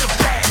 the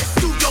baddest.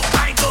 Do your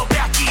thing, go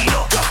back it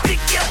up.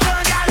 Stick your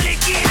tongue out,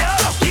 lick it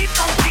up. Keep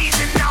on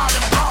teasing all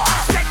the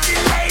bars. Sexy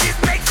ladies,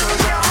 make some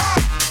noise.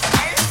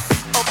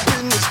 Up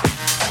in this.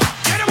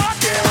 Get 'em up,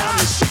 get 'em Yeah, I'm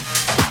up.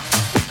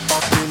 the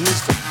up in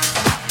this.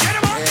 Get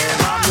 'em up, get 'em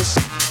Yeah, up. I'm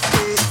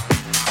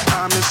the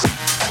I'm the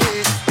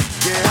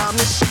yeah, I'm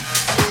the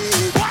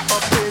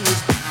up in this. Yeah, I'm the up in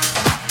this.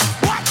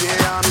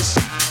 Yeah, I'm the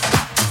up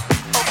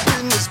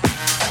in this. Yeah, I'm the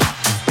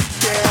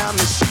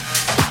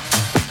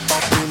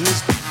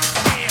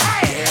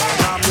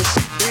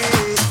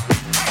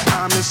I'm the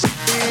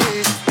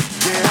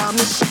yeah,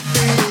 I'm the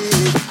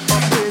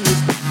up in this.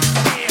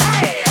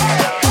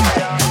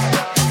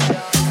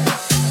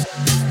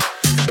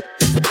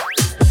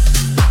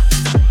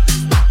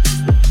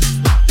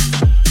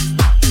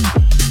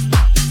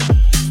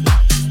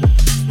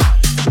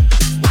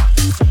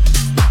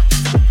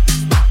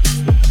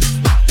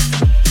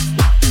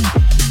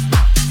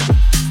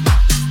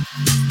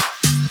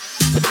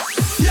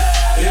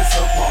 It's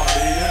a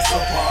party, it's a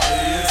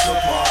party, it's a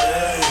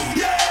party.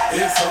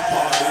 It's a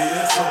party,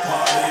 it's a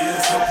party,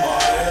 it's a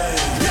party.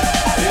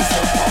 It's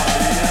a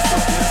party, it's a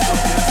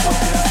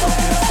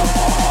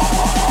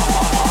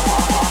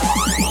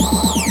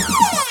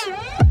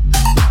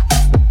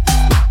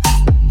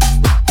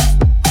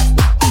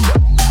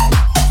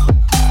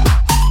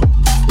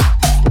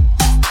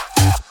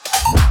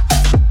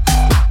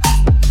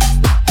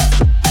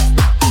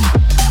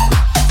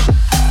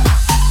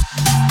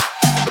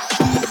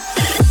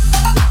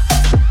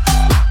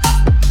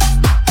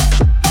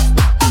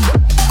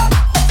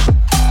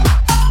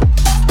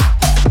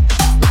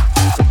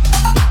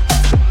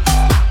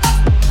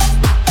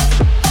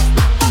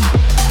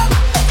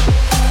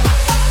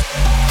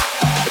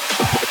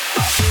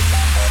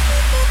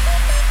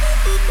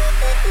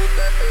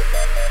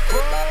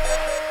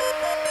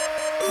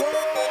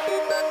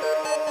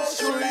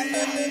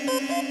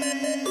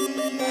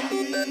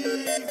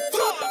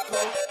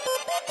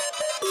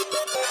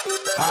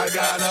I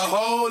got a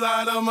whole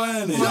lot of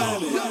money.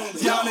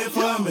 Y'all it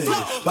for me.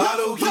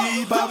 Bottle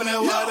keep popping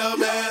that water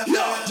bag.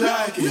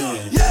 Jacking.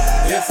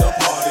 It's a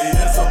party,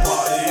 it's a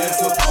party,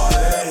 it's a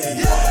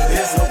party.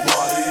 It's a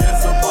party,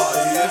 it's a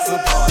party, it's a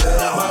party.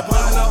 My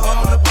partner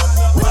on the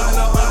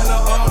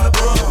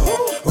broom.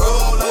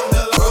 Roll up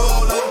the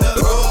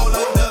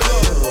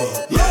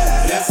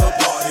yeah. It's a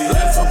party,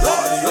 it's a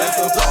party, it's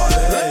a party.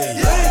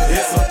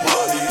 It's a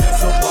party,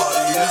 it's a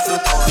party, it's a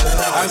party.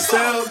 I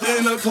stepped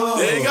in the club.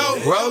 There you go.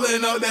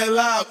 Rolling up that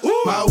loud.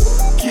 My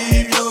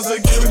keep your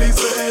security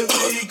said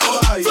be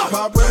quiet.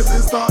 My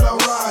presence start a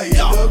riot.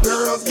 The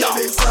girls get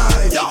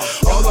excited.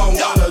 Hold on,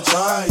 wanna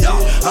try it.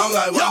 I'm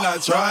like, why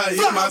not try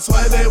it? My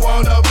sweat they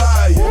wanna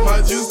buy it.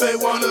 My juice they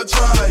wanna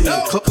try it.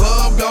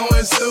 Club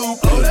going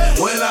stupid.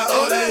 When I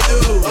they do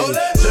it.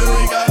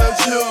 Jury gotta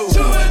choose.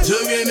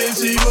 Jugging and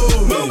she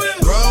moving.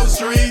 Grove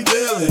Street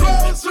dealing.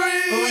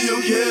 Who you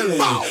killing?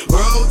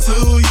 Bro,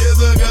 2 years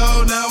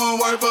ago, now I'm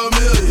worth $1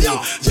 million.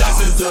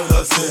 Just into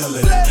the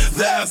ceiling.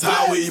 That's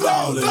how we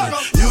ballin'.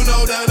 You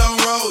know that I'm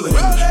rollin'.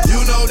 You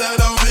know that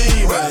I'm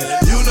mean, man.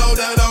 You know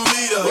that I'm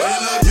leader.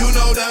 You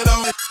know that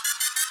I'm a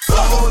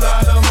whole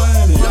lot of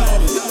money.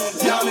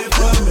 Y'all it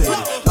for me.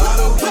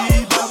 Bottle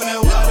keep poppin'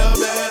 that water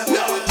bag.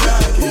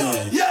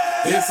 Jacking.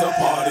 It's a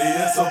party,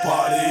 it's a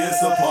party,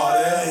 it's a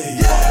party.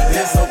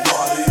 It's a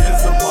party,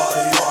 it's a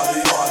party,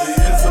 party, party.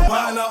 It's a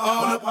partner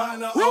on the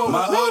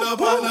my other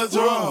partner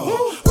drum.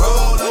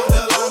 Roll up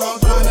the line, I'm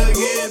tryna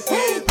get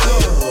through.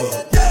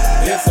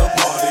 It's a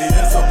party,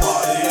 it's a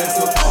party, it's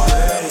a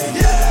party.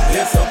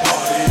 It's a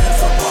party,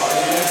 it's a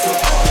party, it's a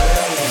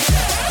party.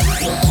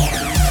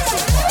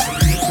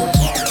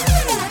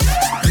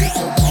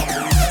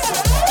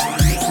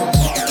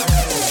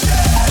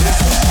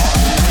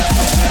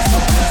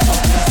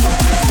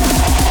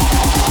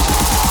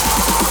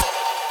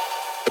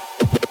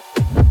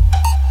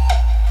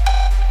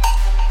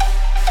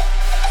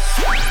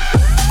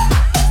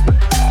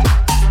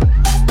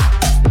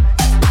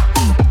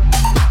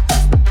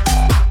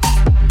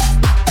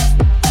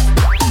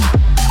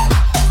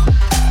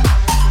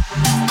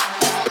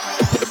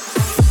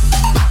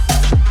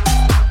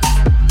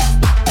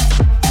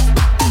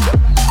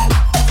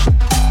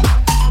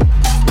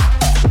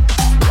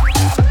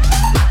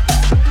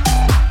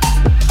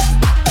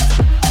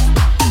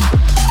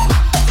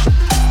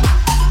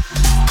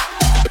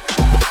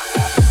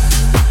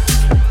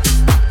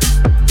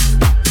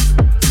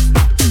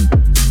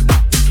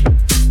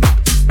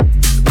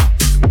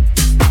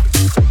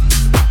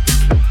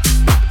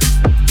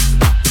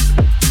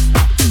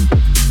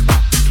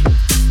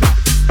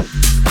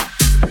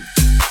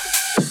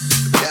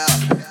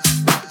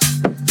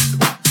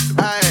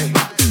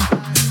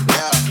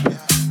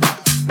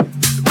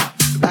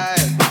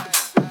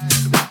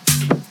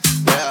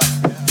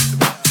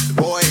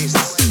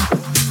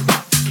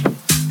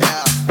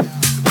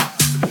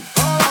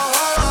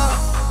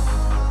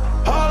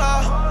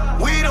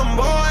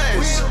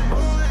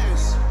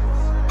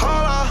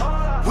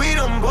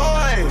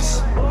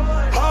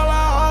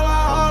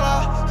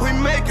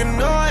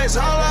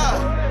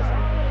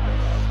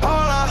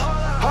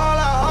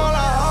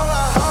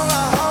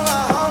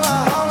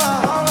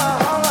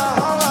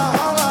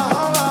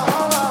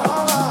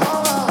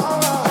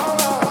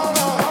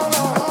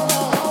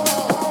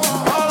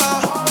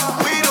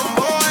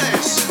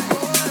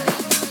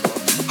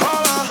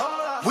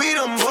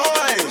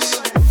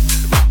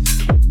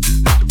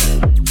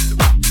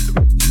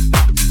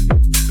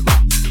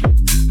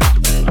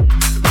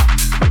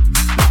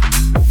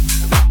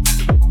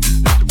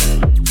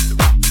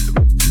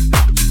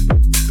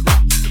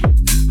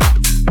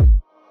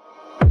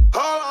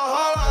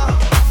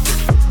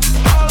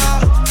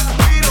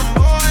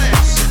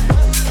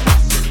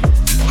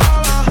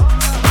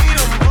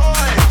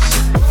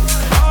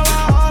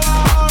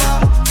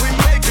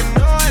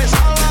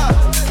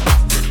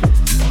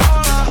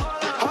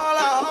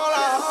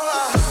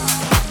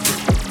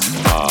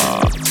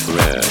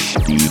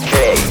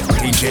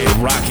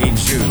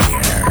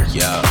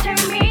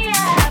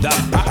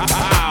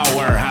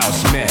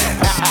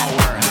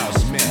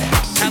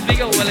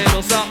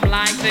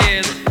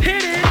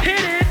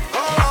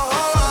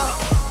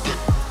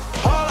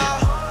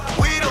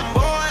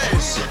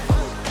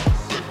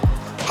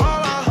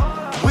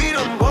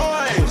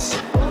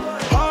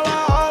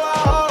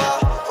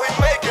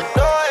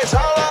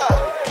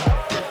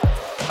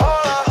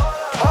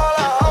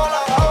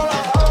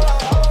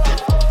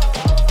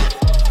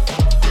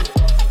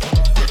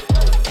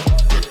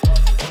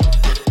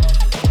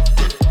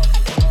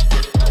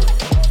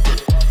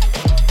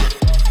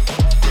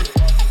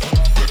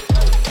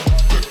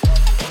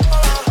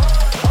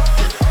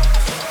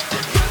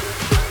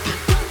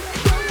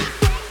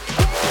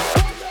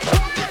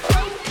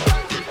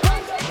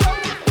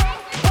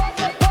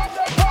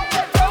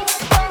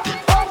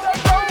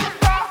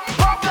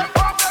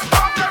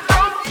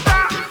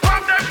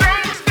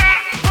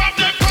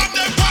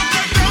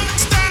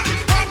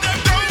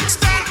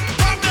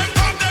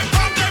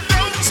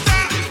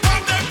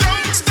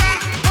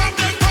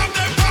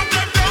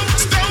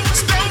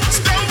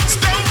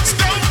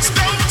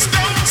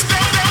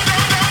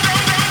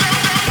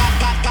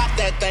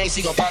 bass,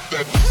 he gon' pop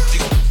that. He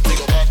gon'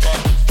 pop, pop.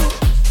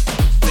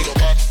 He gon'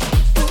 pop.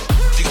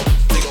 He gon'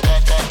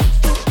 pop, pop.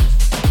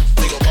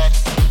 He gon' pop.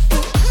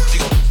 He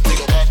gon' pop, pop.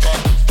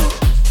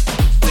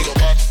 He gon'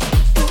 pop.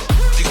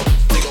 He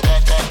gon'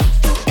 pop, pop.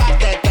 Pop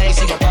that bass,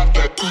 he gon' pop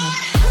that.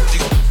 He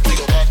gon' pop, pop.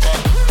 He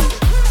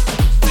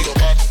gon'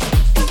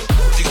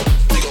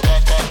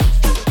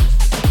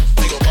 pop.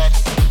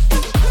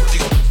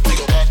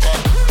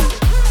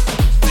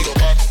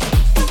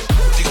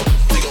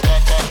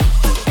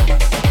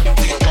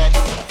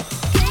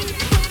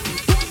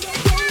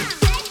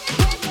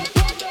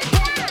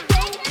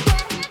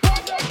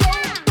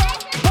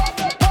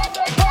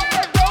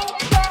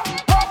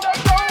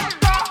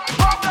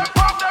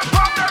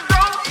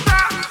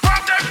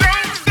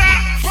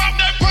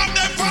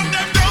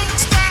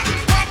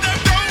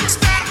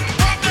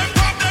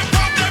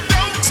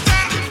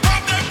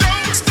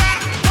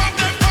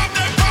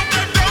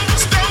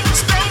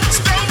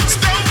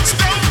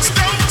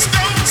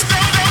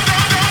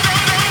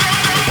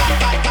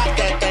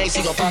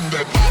 gon' pop, pop. He gon' pop. He gon' pop, pop. He gon' pop. He gon' pop, pop.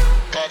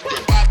 He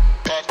gon'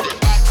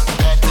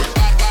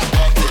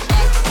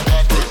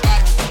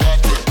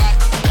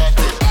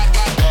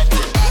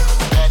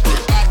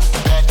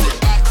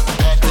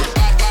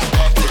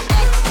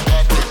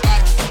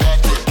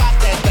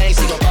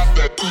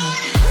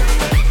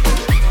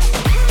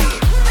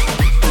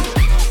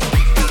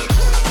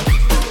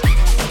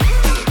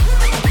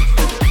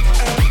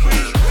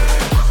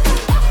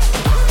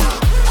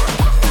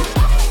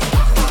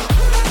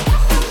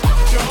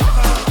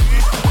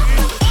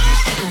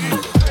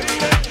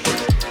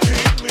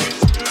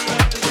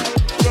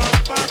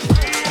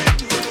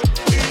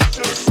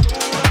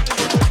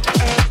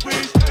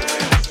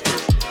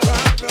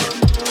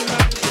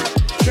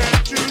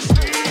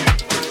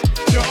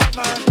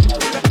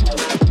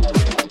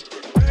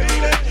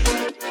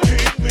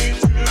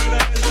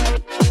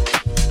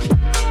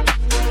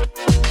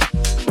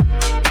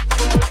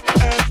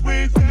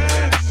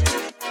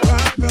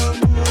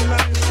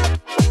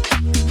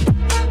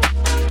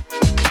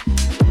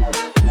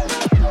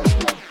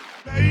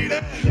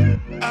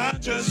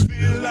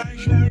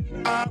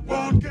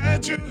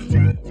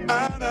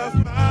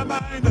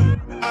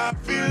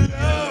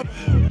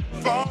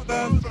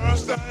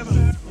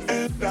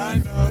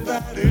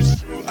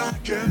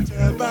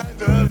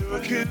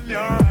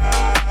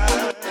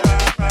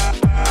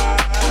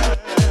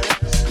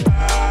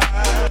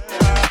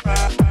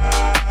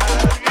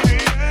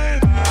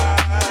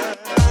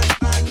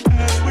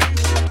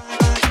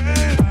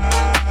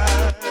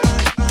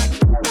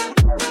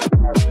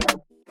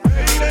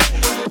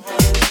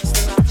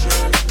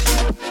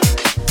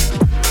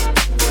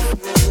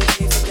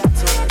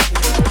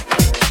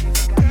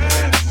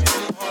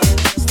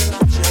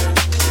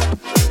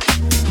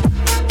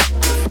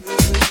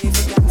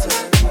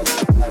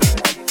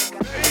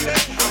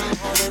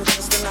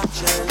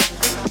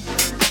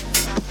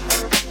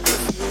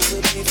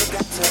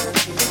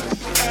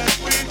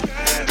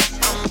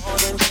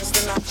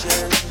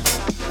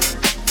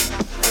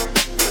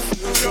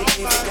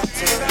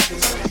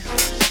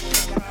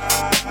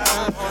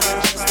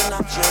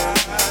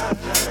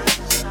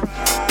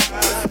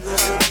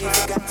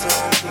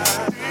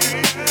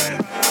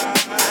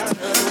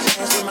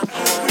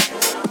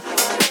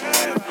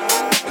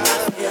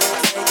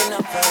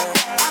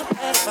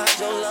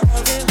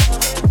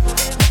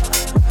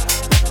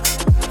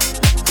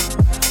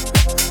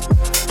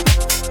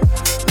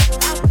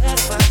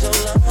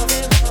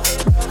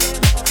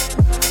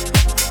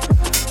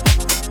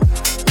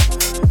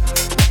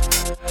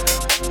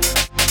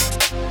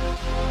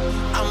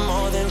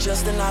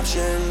 Just an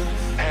option.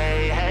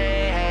 Hey,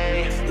 hey,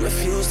 hey.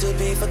 Refuse to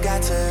be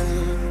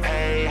forgotten.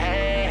 Hey,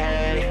 hey,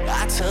 hey.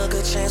 I took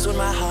a chance with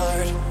my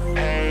heart.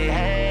 Hey,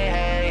 hey,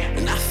 hey.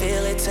 And I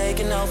feel it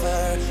taking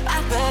over.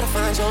 I better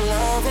find your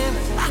loving.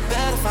 I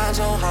better find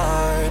your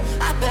heart.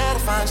 I better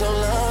find your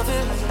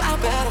loving. I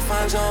better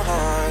find your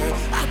heart.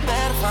 I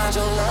better find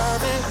your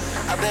loving.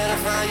 I better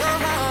find your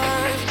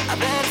heart. I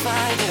better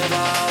find it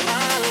all.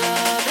 My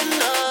love and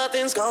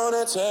nothing's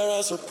gonna tear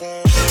us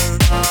apart.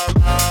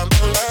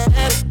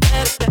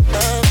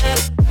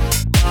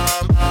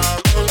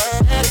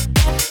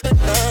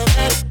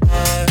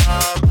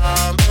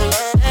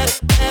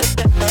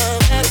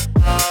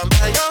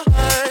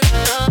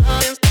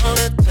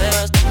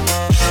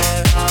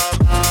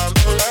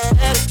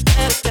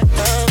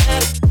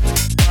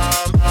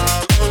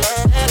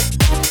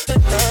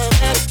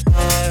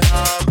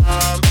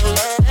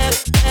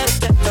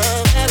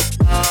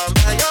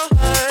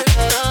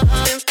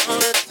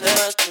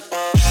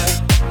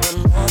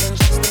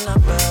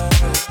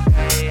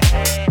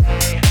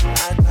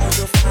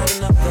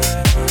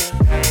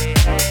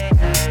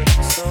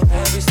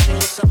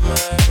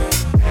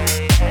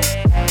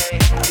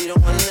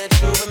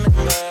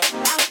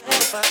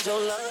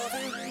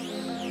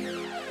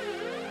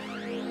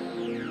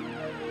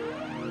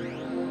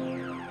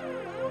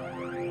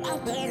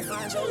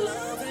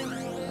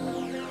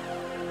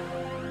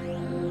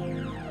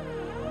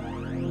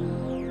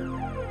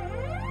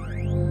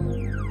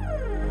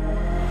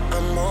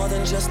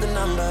 Just a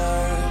number.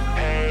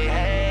 Hey,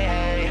 hey,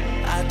 hey.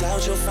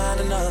 doubt you'll find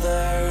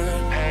another.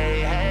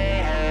 Hey,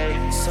 hey,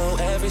 hey. So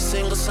every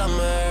single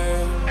summer,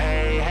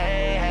 hey,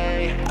 hey,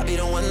 hey, I'll be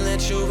the one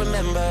that you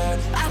remember.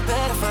 I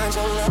better find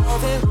your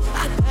loving.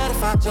 I better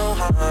find your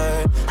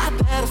heart. I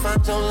better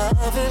find your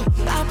loving.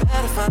 I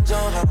better find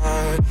your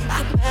heart.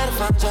 I better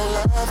find your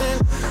loving.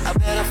 I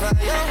better find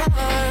your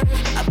heart.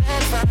 I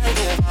better find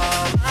it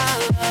all my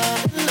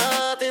love.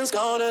 Nothing's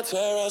gonna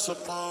tear us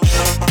apart.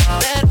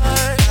 That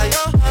hurt,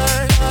 your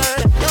heart,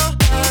 your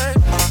heart.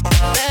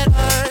 That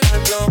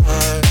hurt, your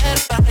heart. That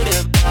fight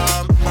it,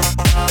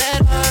 that